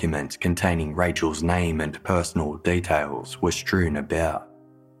and documents containing Rachel's name and personal details, were strewn about.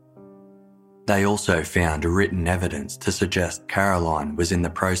 They also found written evidence to suggest Caroline was in the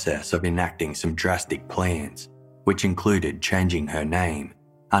process of enacting some drastic plans, which included changing her name,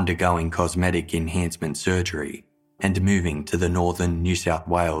 undergoing cosmetic enhancement surgery, and moving to the northern New South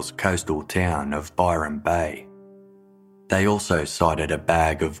Wales coastal town of Byron Bay. They also cited a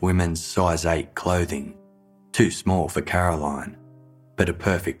bag of women's size 8 clothing, too small for Caroline, but a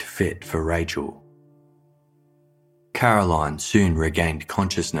perfect fit for Rachel. Caroline soon regained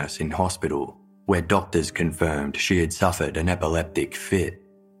consciousness in hospital, where doctors confirmed she had suffered an epileptic fit.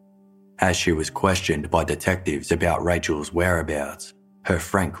 As she was questioned by detectives about Rachel's whereabouts, her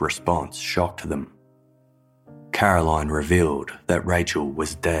frank response shocked them. Caroline revealed that Rachel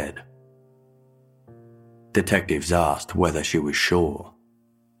was dead. Detectives asked whether she was sure,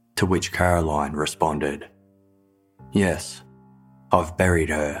 to which Caroline responded, "Yes, I've buried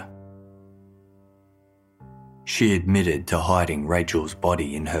her." She admitted to hiding Rachel's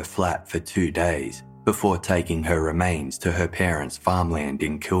body in her flat for 2 days before taking her remains to her parents' farmland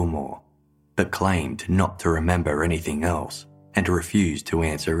in Kilmore, but claimed not to remember anything else and refused to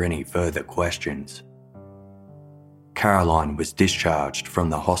answer any further questions. Caroline was discharged from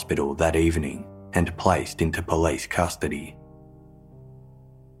the hospital that evening and placed into police custody.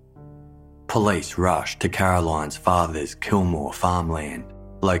 Police rushed to Caroline's father's Kilmore farmland,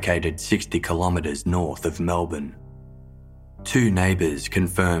 located 60 kilometres north of Melbourne. 2 neighbours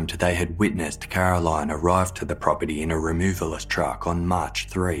confirmed they had witnessed Caroline arrive to the property in a removalist truck on March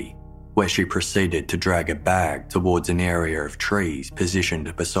 3, where she proceeded to drag a bag towards an area of trees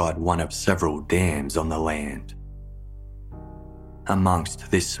positioned beside one of several dams on the land.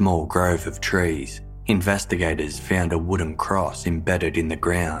 Amongst this small grove of trees, investigators found a wooden cross embedded in the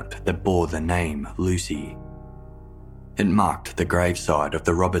ground that bore the name Lucy. It marked the gravesite of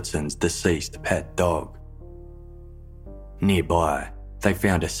the Robertsons' deceased pet dog. Nearby, they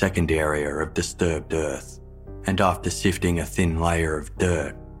found a second area of disturbed earth, and after sifting a thin layer of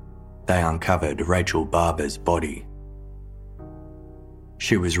dirt, they uncovered Rachel Barber's body.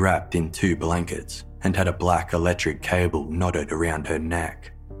 She was wrapped in 2 blankets and had a black electric cable knotted around her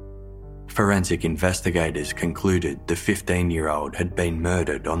neck. Forensic investigators concluded the 15-year-old had been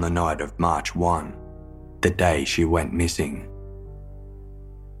murdered on the night of March 1, the day she went missing.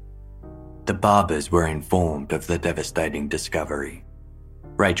 The Barbers were informed of the devastating discovery.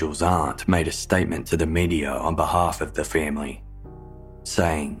 Rachel's aunt made a statement to the media on behalf of the family,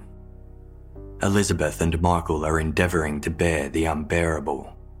 saying, "Elizabeth and Michael are endeavouring to bear the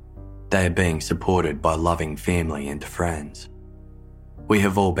unbearable. They are being supported by loving family and friends. We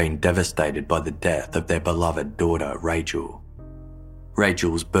have all been devastated by the death of their beloved daughter, Rachel.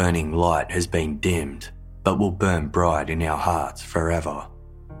 Rachel's burning light has been dimmed, but will burn bright in our hearts forever.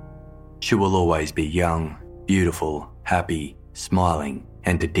 She will always be young, beautiful, happy, smiling,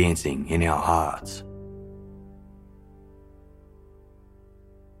 and dancing in our hearts."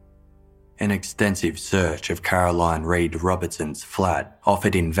 An extensive search of Caroline Reed Robertson's flat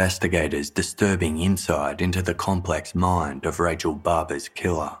offered investigators disturbing insight into the complex mind of Rachel Barber's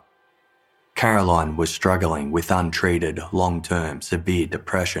killer. Caroline was struggling with untreated, long-term severe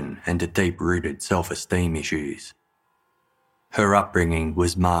depression and deep-rooted self-esteem issues. Her upbringing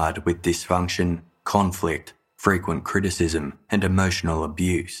was marred with dysfunction, conflict, frequent criticism, and emotional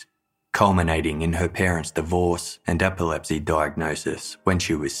abuse, culminating in her parents' divorce and epilepsy diagnosis when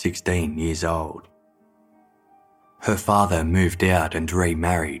she was 16 years old. Her father moved out and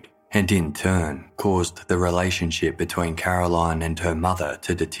remarried, and in turn caused the relationship between Caroline and her mother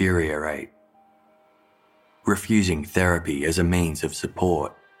to deteriorate. Refusing therapy as a means of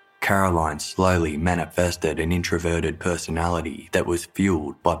support, Caroline slowly manifested an introverted personality that was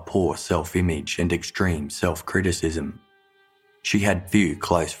fueled by poor self-image and extreme self-criticism. She had few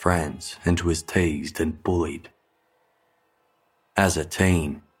close friends and was teased and bullied. As a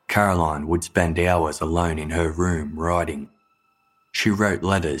teen, Caroline would spend hours alone in her room writing. She wrote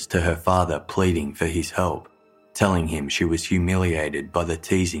letters to her father pleading for his help, telling him she was humiliated by the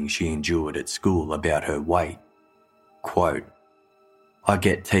teasing she endured at school about her weight. Quote, "I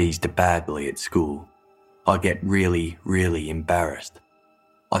get teased badly at school. I get really, really embarrassed.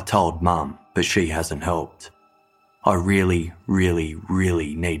 I told Mum, but she hasn't helped. I really, really,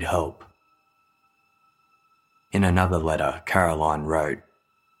 really need help." In another letter, Caroline wrote,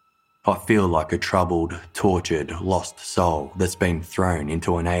 "I feel like a troubled, tortured, lost soul that's been thrown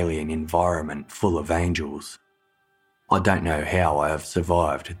into an alien environment full of angels. I don't know how I have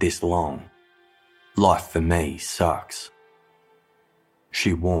survived this long. Life for me sucks."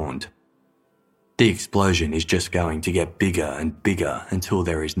 She warned, "The explosion is just going to get bigger and bigger until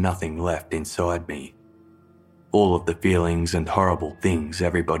there is nothing left inside me. All of the feelings and horrible things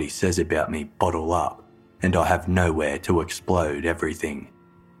everybody says about me bottle up, and I have nowhere to explode everything."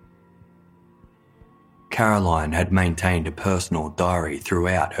 Caroline had maintained a personal diary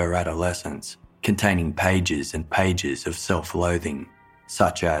throughout her adolescence, containing pages and pages of self-loathing,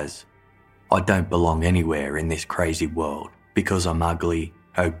 such as, "I don't belong anywhere in this crazy world because I'm ugly,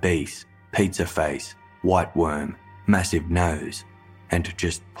 obese, pizza face, white worm, massive nose, and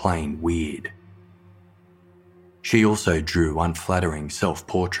just plain weird." She also drew unflattering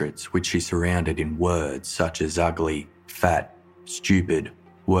self-portraits which she surrounded in words such as ugly, fat, stupid,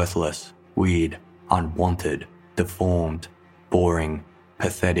 worthless, weird, unwanted, deformed, boring,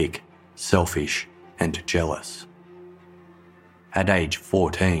 pathetic, selfish, and jealous. At age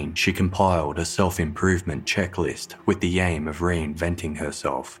 14, she compiled a self-improvement checklist with the aim of reinventing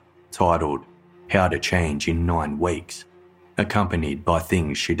herself, titled "How to Change in 9 Weeks", accompanied by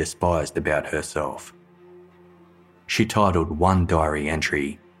things she despised about herself. She titled one diary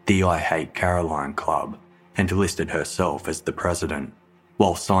entry, "The I Hate Caroline Club", and listed herself as the president,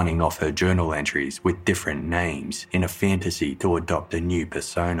 while signing off her journal entries with different names in a fantasy to adopt a new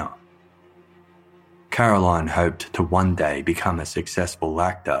persona. Caroline hoped to one day become a successful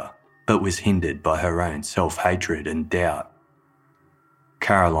actor, but was hindered by her own self-hatred and doubt.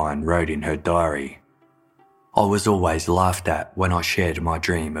 Caroline wrote in her diary, "I was always laughed at when I shared my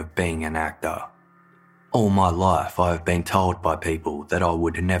dream of being an actor. All my life I have been told by people that I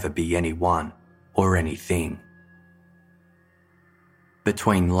would never be anyone or anything."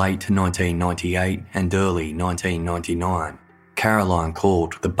 Between late 1998 and early 1999, Caroline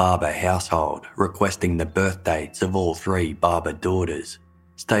called the Barber household requesting the birth dates of all 3 Barber daughters,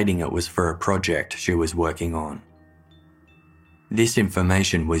 stating it was for a project she was working on. This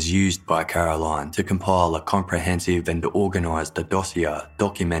information was used by Caroline to compile a comprehensive and organised dossier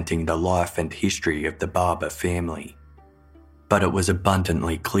documenting the life and history of the Barber family. But it was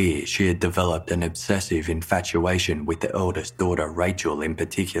abundantly clear she had developed an obsessive infatuation with the eldest daughter Rachel in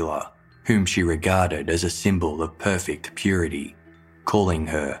particular, whom she regarded as a symbol of perfect purity, calling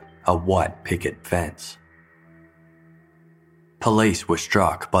her a white picket fence. Police were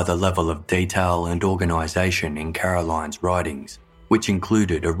struck by the level of detail and organisation in Caroline's writings, which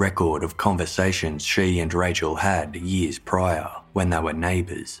included a record of conversations she and Rachel had years prior when they were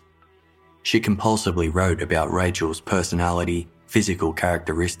neighbours. She compulsively wrote about Rachel's personality, physical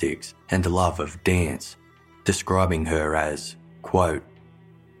characteristics, and love of dance, describing her as, quote,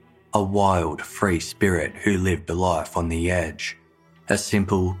 a wild, free spirit who lived life on the edge, a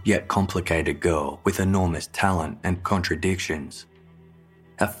simple yet complicated girl with enormous talent and contradictions,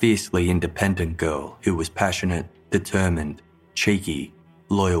 a fiercely independent girl who was passionate, determined, cheeky,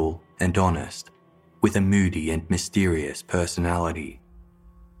 loyal, and honest, with a moody and mysterious personality.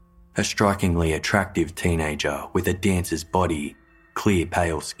 A strikingly attractive teenager with a dancer's body, clear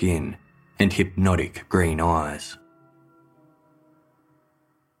pale skin, and hypnotic green eyes.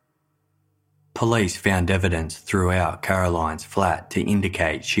 Police found evidence throughout Caroline's flat to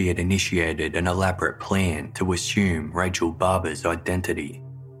indicate she had initiated an elaborate plan to assume Rachel Barber's identity.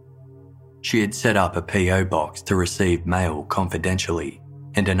 She had set up a PO box to receive mail confidentially,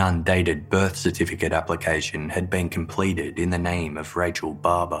 and an undated birth certificate application had been completed in the name of Rachel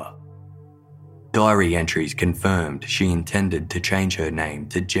Barber. Diary entries confirmed she intended to change her name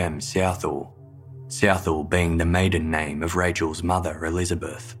to Jem Southall, Southall being the maiden name of Rachel's mother,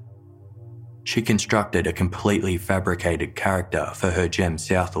 Elizabeth. She constructed a completely fabricated character for her Jem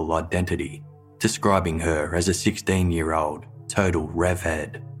Southall identity, describing her as a 16-year-old total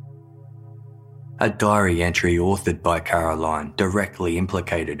revhead. A diary entry authored by Caroline directly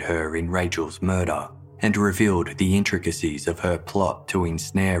implicated her in Rachel's murder and revealed the intricacies of her plot to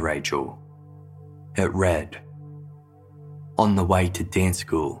ensnare Rachel. It read, on the way to dance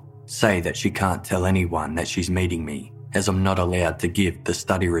school, say that she can't tell anyone that she's meeting me, as I'm not allowed to give the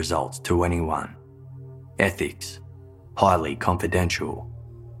study results to anyone. Ethics, highly confidential.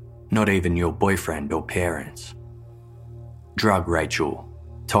 Not even your boyfriend or parents. Drug Rachel,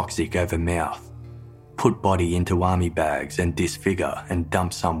 toxic over mouth. Put body into army bags and disfigure and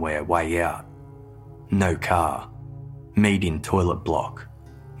dump somewhere way out. No car. Meet in toilet block.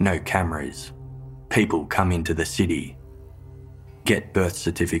 No cameras. People come into the city. Get birth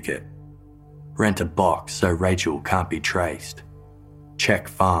certificate. Rent a box so Rachel can't be traced. Check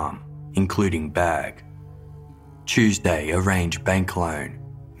farm, including bag. Tuesday arrange bank loan,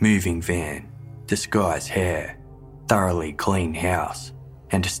 moving van, disguise hair, thoroughly clean house,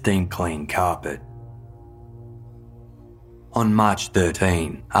 and steam clean carpet. On March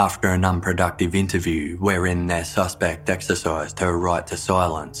 13, after an unproductive interview wherein their suspect exercised her right to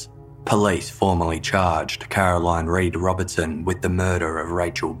silence, police formally charged Caroline Reed Robertson with the murder of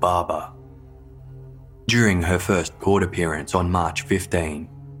Rachel Barber. During her first court appearance on March 15,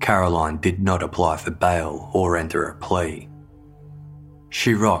 Caroline did not apply for bail or enter a plea.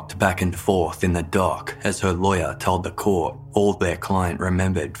 She rocked back and forth in the dock as her lawyer told the court all their client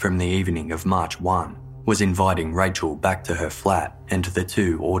remembered from the evening of March 1 was inviting Rachel back to her flat and the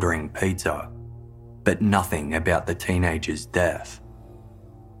two ordering pizza, but nothing about the teenager's death.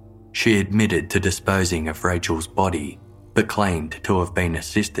 She admitted to disposing of Rachel's body, but claimed to have been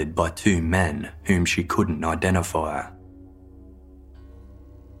assisted by 2 men whom she couldn't identify.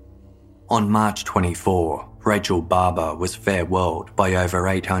 On March 24, Rachel Barber was farewelled by over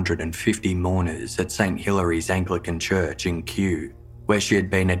 850 mourners at St Hilary's Anglican Church in Kew, where she had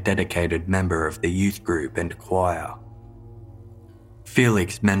been a dedicated member of the youth group and choir.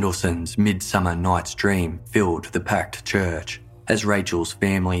 Felix Mendelssohn's Midsummer Night's Dream filled the packed church, as Rachel's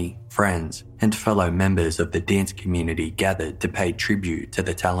family, friends, and fellow members of the dance community gathered to pay tribute to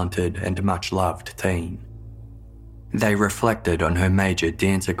the talented and much-loved teen. They reflected on her major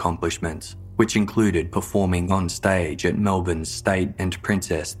dance accomplishments, which included performing on stage at Melbourne's State and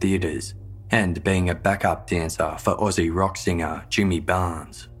Princess Theatres and being a backup dancer for Aussie rock singer Jimmy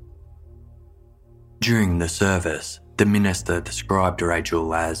Barnes. During the service, the minister described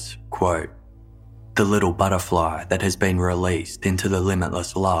Rachel as, quote, the little butterfly that has been released into the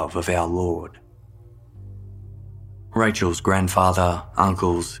limitless love of our Lord. Rachel's grandfather,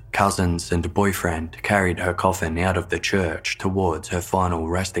 uncles, cousins and boyfriend carried her coffin out of the church towards her final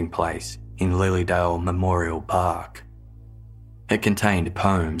resting place in Lilydale Memorial Park. It contained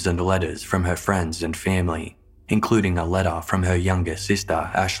poems and letters from her friends and family, including a letter from her younger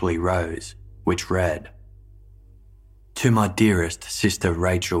sister Ashley Rose, which read, "To my dearest sister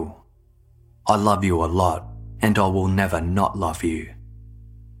Rachel, I love you a lot and I will never not love you.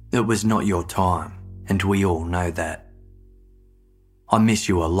 It was not your time and we all know that. I miss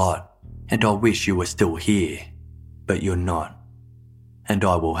you a lot and I wish you were still here, but you're not, and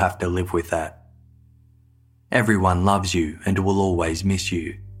I will have to live with that. Everyone loves you and will always miss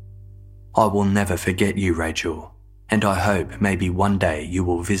you. I will never forget you, Rachel, and I hope maybe one day you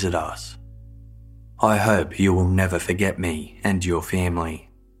will visit us. I hope you will never forget me and your family.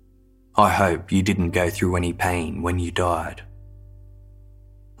 I hope you didn't go through any pain when you died.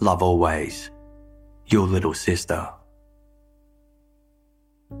 Love always, your little sister."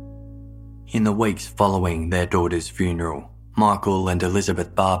 In the weeks following their daughter's funeral, Michael and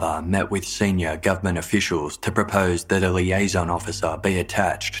Elizabeth Barber met with senior government officials to propose that a liaison officer be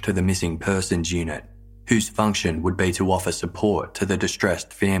attached to the missing persons unit, whose function would be to offer support to the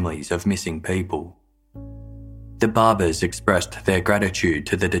distressed families of missing people. The Barbers expressed their gratitude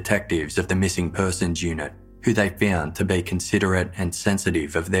to the detectives of the missing persons unit, who they found to be considerate and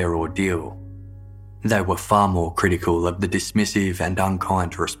sensitive of their ordeal. They were far more critical of the dismissive and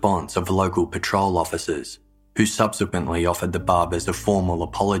unkind response of local patrol officers, who subsequently offered the Barbers a formal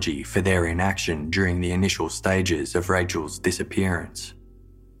apology for their inaction during the initial stages of Rachel's disappearance.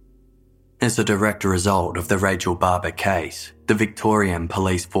 As a direct result of the Rachel Barber case, the Victorian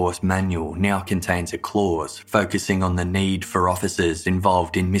Police Force Manual now contains a clause focusing on the need for officers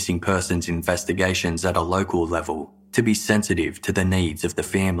involved in missing persons investigations at a local level to be sensitive to the needs of the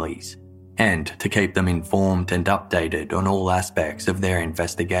families and to keep them informed and updated on all aspects of their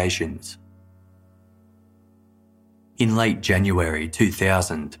investigations. In late January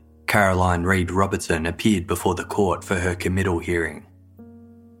 2000, Caroline Reed Robertson appeared before the court for her committal hearing.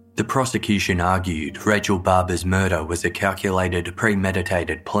 The prosecution argued Rachel Barber's murder was a calculated,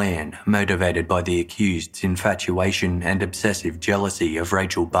 premeditated plan motivated by the accused's infatuation and obsessive jealousy of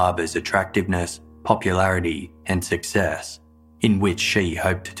Rachel Barber's attractiveness, popularity and success, in which she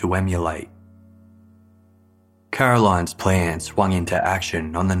hoped to emulate. Caroline's plan swung into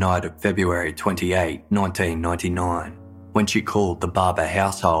action on the night of February 28, 1999, when she called the Barber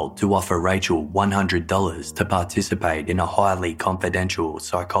household to offer Rachel $100 to participate in a highly confidential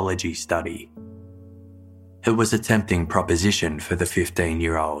psychology study. It was a tempting proposition for the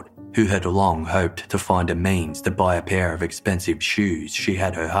 15-year-old, who had long hoped to find a means to buy a pair of expensive shoes she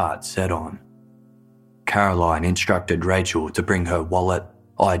had her heart set on. Caroline instructed Rachel to bring her wallet,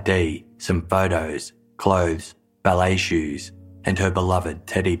 ID, some photos, clothes, ballet shoes, and her beloved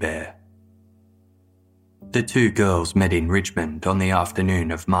teddy bear. The two girls met in Richmond on the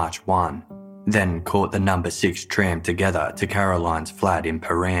afternoon of March 1, then caught the number 6 tram together to Caroline's flat in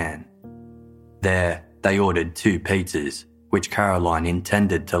Paran. There, they ordered 2 pizzas, which Caroline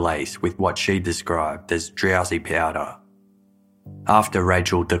intended to lace with what she described as drowsy powder. After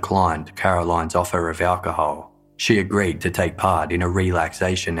Rachel declined Caroline's offer of alcohol, she agreed to take part in a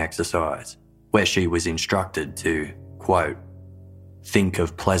relaxation exercise, where she was instructed to, quote, "think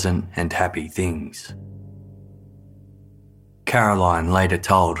of pleasant and happy things." Caroline later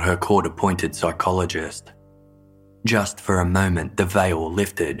told her court-appointed psychologist, "Just for a moment the veil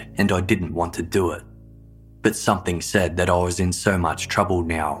lifted and I didn't want to do it. But something said that I was in so much trouble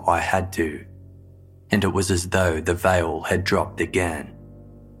now I had to. And it was as though the veil had dropped again."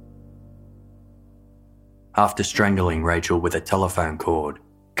 After strangling Rachel with a telephone cord,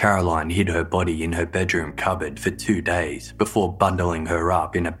 Caroline hid her body in her bedroom cupboard for 2 days before bundling her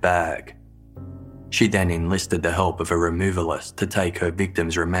up in a bag. She then enlisted the help of a removalist to take her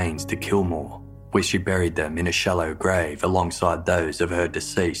victims' remains to Kilmore, where she buried them in a shallow grave alongside those of her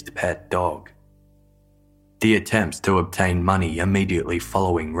deceased pet dog. The attempts to obtain money immediately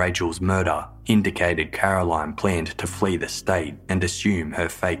following Rachel's murder indicated Caroline planned to flee the state and assume her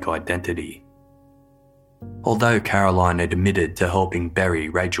fake identity. Although Caroline admitted to helping bury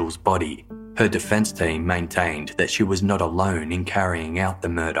Rachel's body, her defence team maintained that she was not alone in carrying out the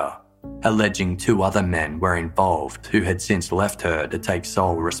murder, alleging 2 other men were involved who had since left her to take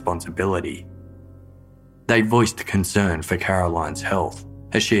sole responsibility. They voiced concern for Caroline's health,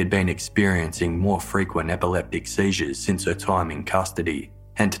 as she had been experiencing more frequent epileptic seizures since her time in custody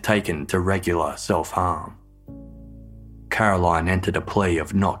and taken to regular self-harm. Caroline entered a plea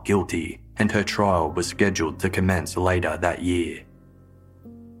of not guilty, and her trial was scheduled to commence later that year.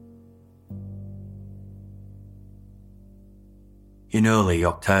 In early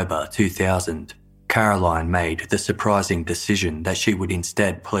October 2000, Caroline made the surprising decision that she would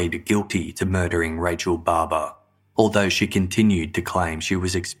instead plead guilty to murdering Rachel Barber, although she continued to claim she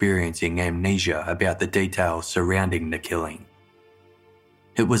was experiencing amnesia about the details surrounding the killing.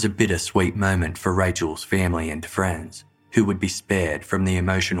 It was a bittersweet moment for Rachel's family and friends, who would be spared from the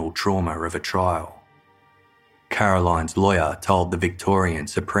emotional trauma of a trial. Caroline's lawyer told the Victorian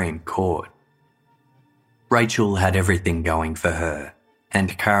Supreme Court, "Rachel had everything going for her,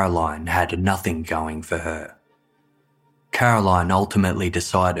 and Caroline had nothing going for her. Caroline ultimately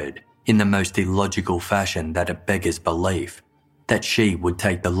decided, in the most illogical fashion that it beggars belief, that she would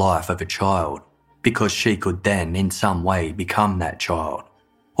take the life of a child because she could then in some way become that child,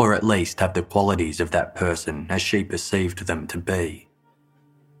 or at least have the qualities of that person as she perceived them to be.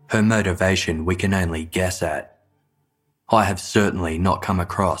 Her motivation we can only guess at. I have certainly not come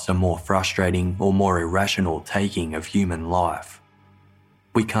across a more frustrating or more irrational taking of human life.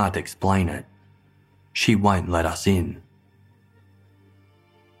 We can't explain it. She won't let us in."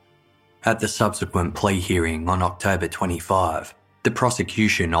 At the subsequent plea hearing on October 25, the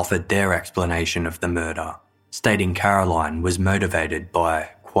prosecution offered their explanation of the murder, stating Caroline was motivated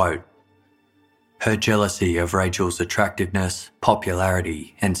by, quote, "her jealousy of Rachel's attractiveness,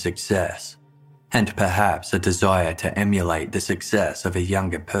 popularity and success, and perhaps a desire to emulate the success of a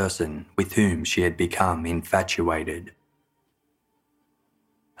younger person with whom she had become infatuated."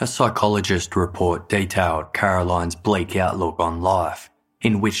 A psychologist report detailed Caroline's bleak outlook on life,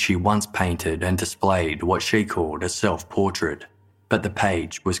 in which she once painted and displayed what she called a self-portrait, but the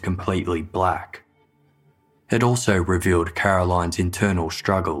page was completely black. It also revealed Caroline's internal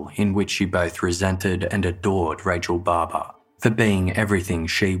struggle, in which she both resented and adored Rachel Barber for being everything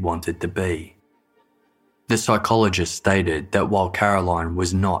she wanted to be. The psychologist stated that while Caroline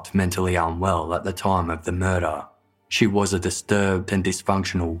was not mentally unwell at the time of the murder, she was a disturbed and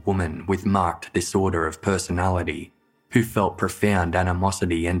dysfunctional woman with marked disorder of personality who felt profound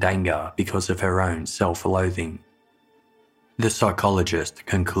animosity and anger because of her own self-loathing. The psychologist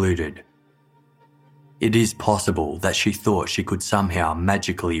concluded, "It is possible that she thought she could somehow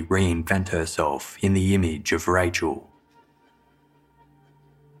magically reinvent herself in the image of Rachel."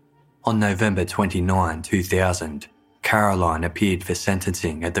 On November 29, 2000, Caroline appeared for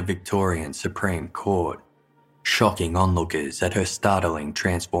sentencing at the Victorian Supreme Court, shocking onlookers at her startling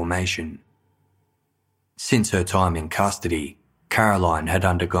transformation. Since her time in custody, Caroline had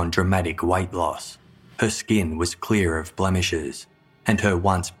undergone dramatic weight loss. Her skin was clear of blemishes, and her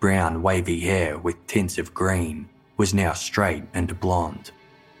once brown wavy hair with tints of green was now straight and blonde.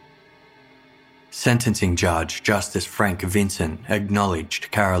 Sentencing Judge Justice Frank Vincent acknowledged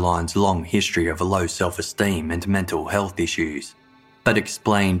Caroline's long history of low self-esteem and mental health issues, but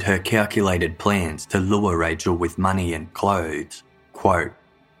explained her calculated plans to lure Rachel with money and clothes, quote,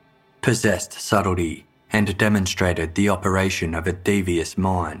 "possessed subtlety and demonstrated the operation of a devious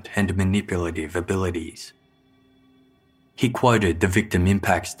mind and manipulative abilities." He quoted the victim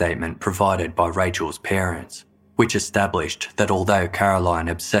impact statement provided by Rachel's parents, which established that although Caroline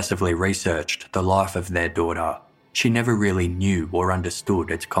obsessively researched the life of their daughter, she never really knew or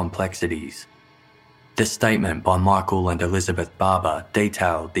understood its complexities. The statement by Michael and Elizabeth Barber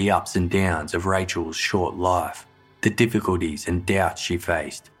detailed the ups and downs of Rachel's short life, the difficulties and doubts she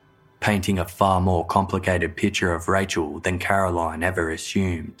faced, painting a far more complicated picture of Rachel than Caroline ever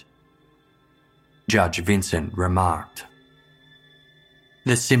assumed. Judge Vincent remarked,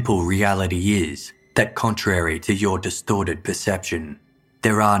 "The simple reality is that contrary to your distorted perception,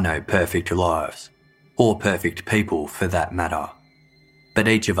 there are no perfect lives, or perfect people for that matter. But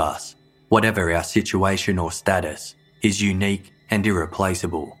each of us, whatever our situation or status, is unique and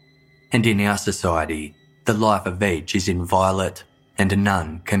irreplaceable, and in our society, the life of each is inviolate and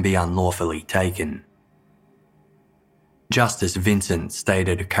none can be unlawfully taken." Justice Vincent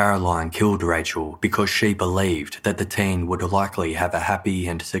stated Caroline killed Rachel because she believed that the teen would likely have a happy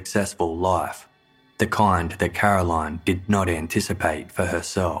and successful life, the kind that Caroline did not anticipate for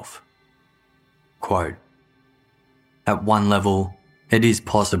herself. Quote, "At one level, it is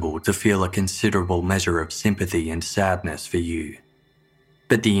possible to feel a considerable measure of sympathy and sadness for you.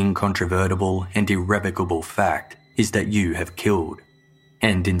 But the incontrovertible and irrevocable fact is that you have killed,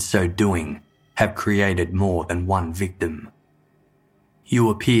 and in so doing, have created more than one victim.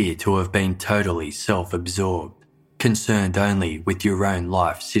 You appear to have been totally self-absorbed, concerned only with your own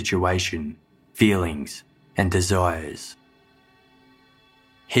life situation, feelings, and desires."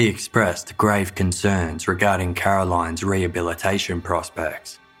 He expressed grave concerns regarding Caroline's rehabilitation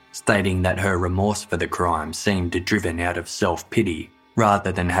prospects, stating that her remorse for the crime seemed driven out of self-pity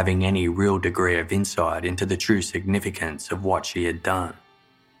rather than having any real degree of insight into the true significance of what she had done.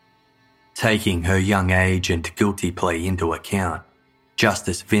 Taking her young age and guilty plea into account,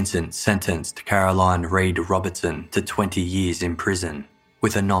 Justice Vincent sentenced Caroline Reed Robertson to 20 years in prison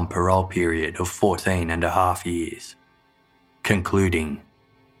with a non-parole period of 14.5 years, concluding,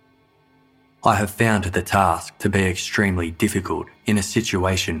 "I have found the task to be extremely difficult in a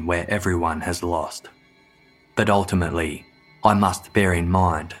situation where everyone has lost. But ultimately, I must bear in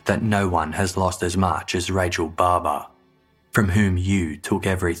mind that no one has lost as much as Rachel Barber, from whom you took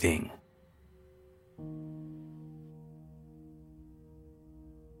everything."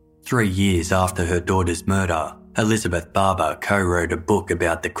 3 years after her daughter's murder, Elizabeth Barber co-wrote a book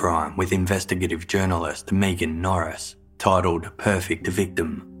about the crime with investigative journalist Megan Norris, titled Perfect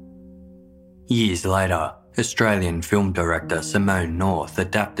Victim. Years later, Australian film director Simone North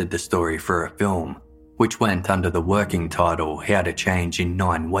adapted the story for a film, which went under the working title How to Change in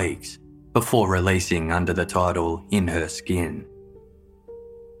 9 Weeks, before releasing under the title In Her Skin.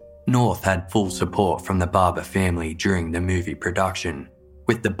 North had full support from the Barber family during the movie production,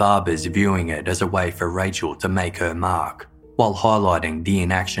 with the Barbers viewing it as a way for Rachel to make her mark, while highlighting the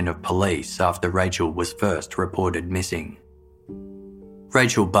inaction of police after Rachel was first reported missing.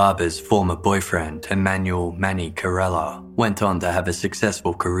 Rachel Barber's former boyfriend, Emmanuel Manny Carella, went on to have a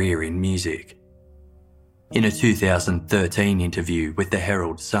successful career in music. In a 2013 interview with the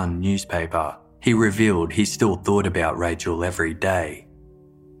Herald Sun newspaper, he revealed he still thought about Rachel every day.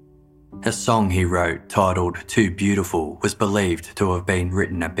 A song he wrote titled Too Beautiful was believed to have been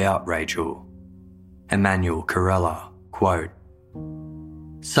written about Rachel. Emmanuel Carella, quote,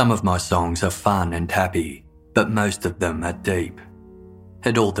 "Some of my songs are fun and happy, but most of them are deep.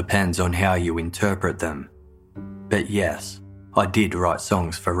 It all depends on how you interpret them. But yes, I did write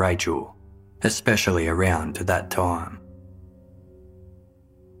songs for Rachel, especially around that time."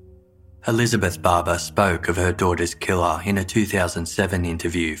 Elizabeth Barber spoke of her daughter's killer in a 2007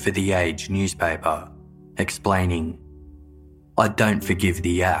 interview for The Age newspaper, explaining, "I don't forgive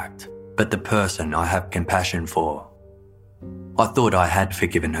the act, but the person I have compassion for. I thought I had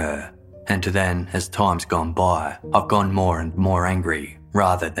forgiven her, and then, as time's gone by, I've gone more and more angry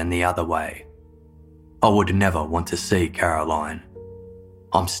rather than the other way. I would never want to see Caroline.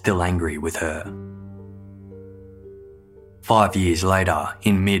 I'm still angry with her." 5 years later,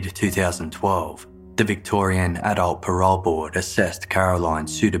 in mid-2012, the Victorian Adult Parole Board assessed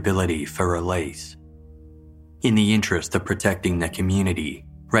Caroline's suitability for release. In the interest of protecting the community,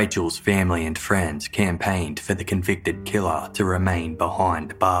 Rachel's family and friends campaigned for the convicted killer to remain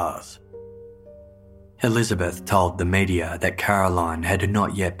behind bars. Elizabeth told the media that Caroline had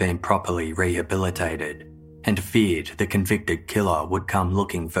not yet been properly rehabilitated and feared the convicted killer would come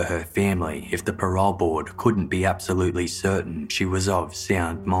looking for her family if the parole board couldn't be absolutely certain she was of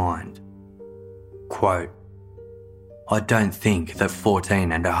sound mind. Quote, "I don't think that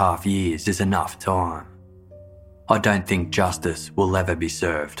 14.5 years is enough time. I don't think justice will ever be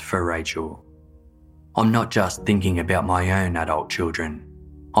served for Rachel. I'm not just thinking about my own adult children.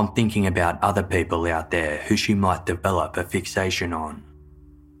 I'm thinking about other people out there who she might develop a fixation on."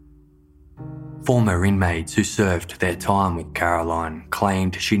 Former inmates who served their time with Caroline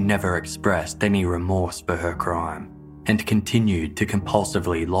claimed she never expressed any remorse for her crime and continued to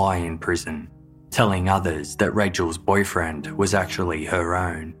compulsively lie in prison, telling others that Rachel's boyfriend was actually her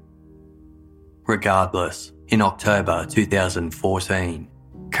own. Regardless, in October 2014,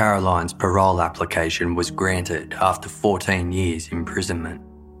 Caroline's parole application was granted after 14 years imprisonment.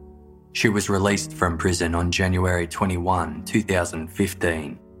 She was released from prison on January 21,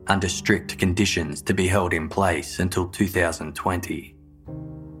 2015, under strict conditions to be held in place until 2020.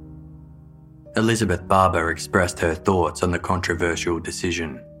 Elizabeth Barber expressed her thoughts on the controversial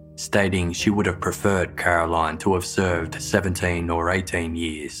decision, stating she would have preferred Caroline to have served 17 or 18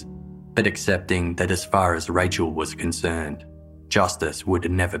 years, but accepting that as far as Rachel was concerned, justice would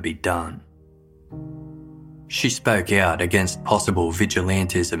never be done. She spoke out against possible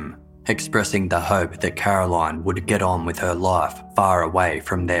vigilantism, expressing the hope that Caroline would get on with her life far away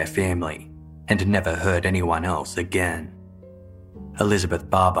from their family and never hurt anyone else again. Elizabeth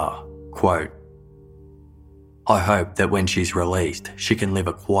Barber, quote, "I hope that when she's released, she can live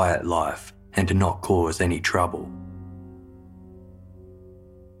a quiet life and not cause any trouble."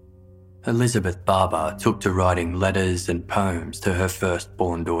 Elizabeth Barber took to writing letters and poems to her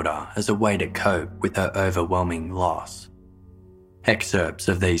firstborn daughter as a way to cope with her overwhelming loss. Excerpts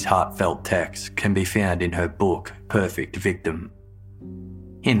of these heartfelt texts can be found in her book, Perfect Victim.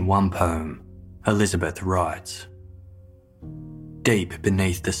 In one poem, Elizabeth writes, "Deep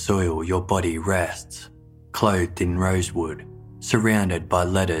beneath the soil your body rests, clothed in rosewood, surrounded by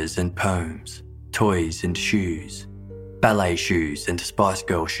letters and poems, toys and shoes, ballet shoes and Spice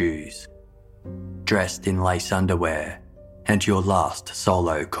Girl shoes, dressed in lace underwear and your last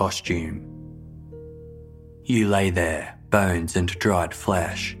solo costume. You lay there, bones and dried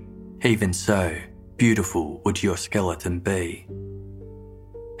flesh. Even so, beautiful would your skeleton be.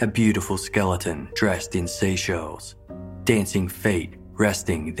 A beautiful skeleton dressed in seashells, dancing feet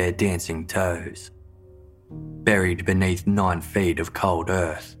resting their dancing toes. Buried beneath 9 feet of cold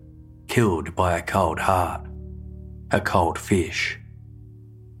earth, killed by a cold heart, a cold fish.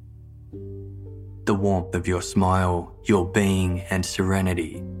 The warmth of your smile, your being and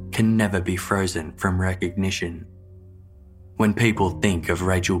serenity can never be frozen from recognition. When people think of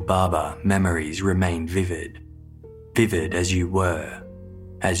Rachel Barber, memories remain vivid. Vivid as you were,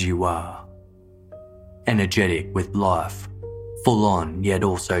 as you are. Energetic with life, full on yet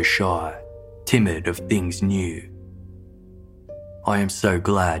also shy, timid of things new. I am so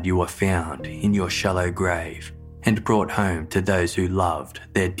glad you were found in your shallow grave and brought home to those who loved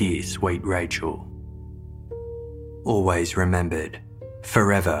their dear sweet Rachel. Always remembered,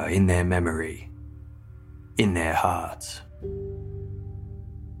 forever in their memory, in their hearts.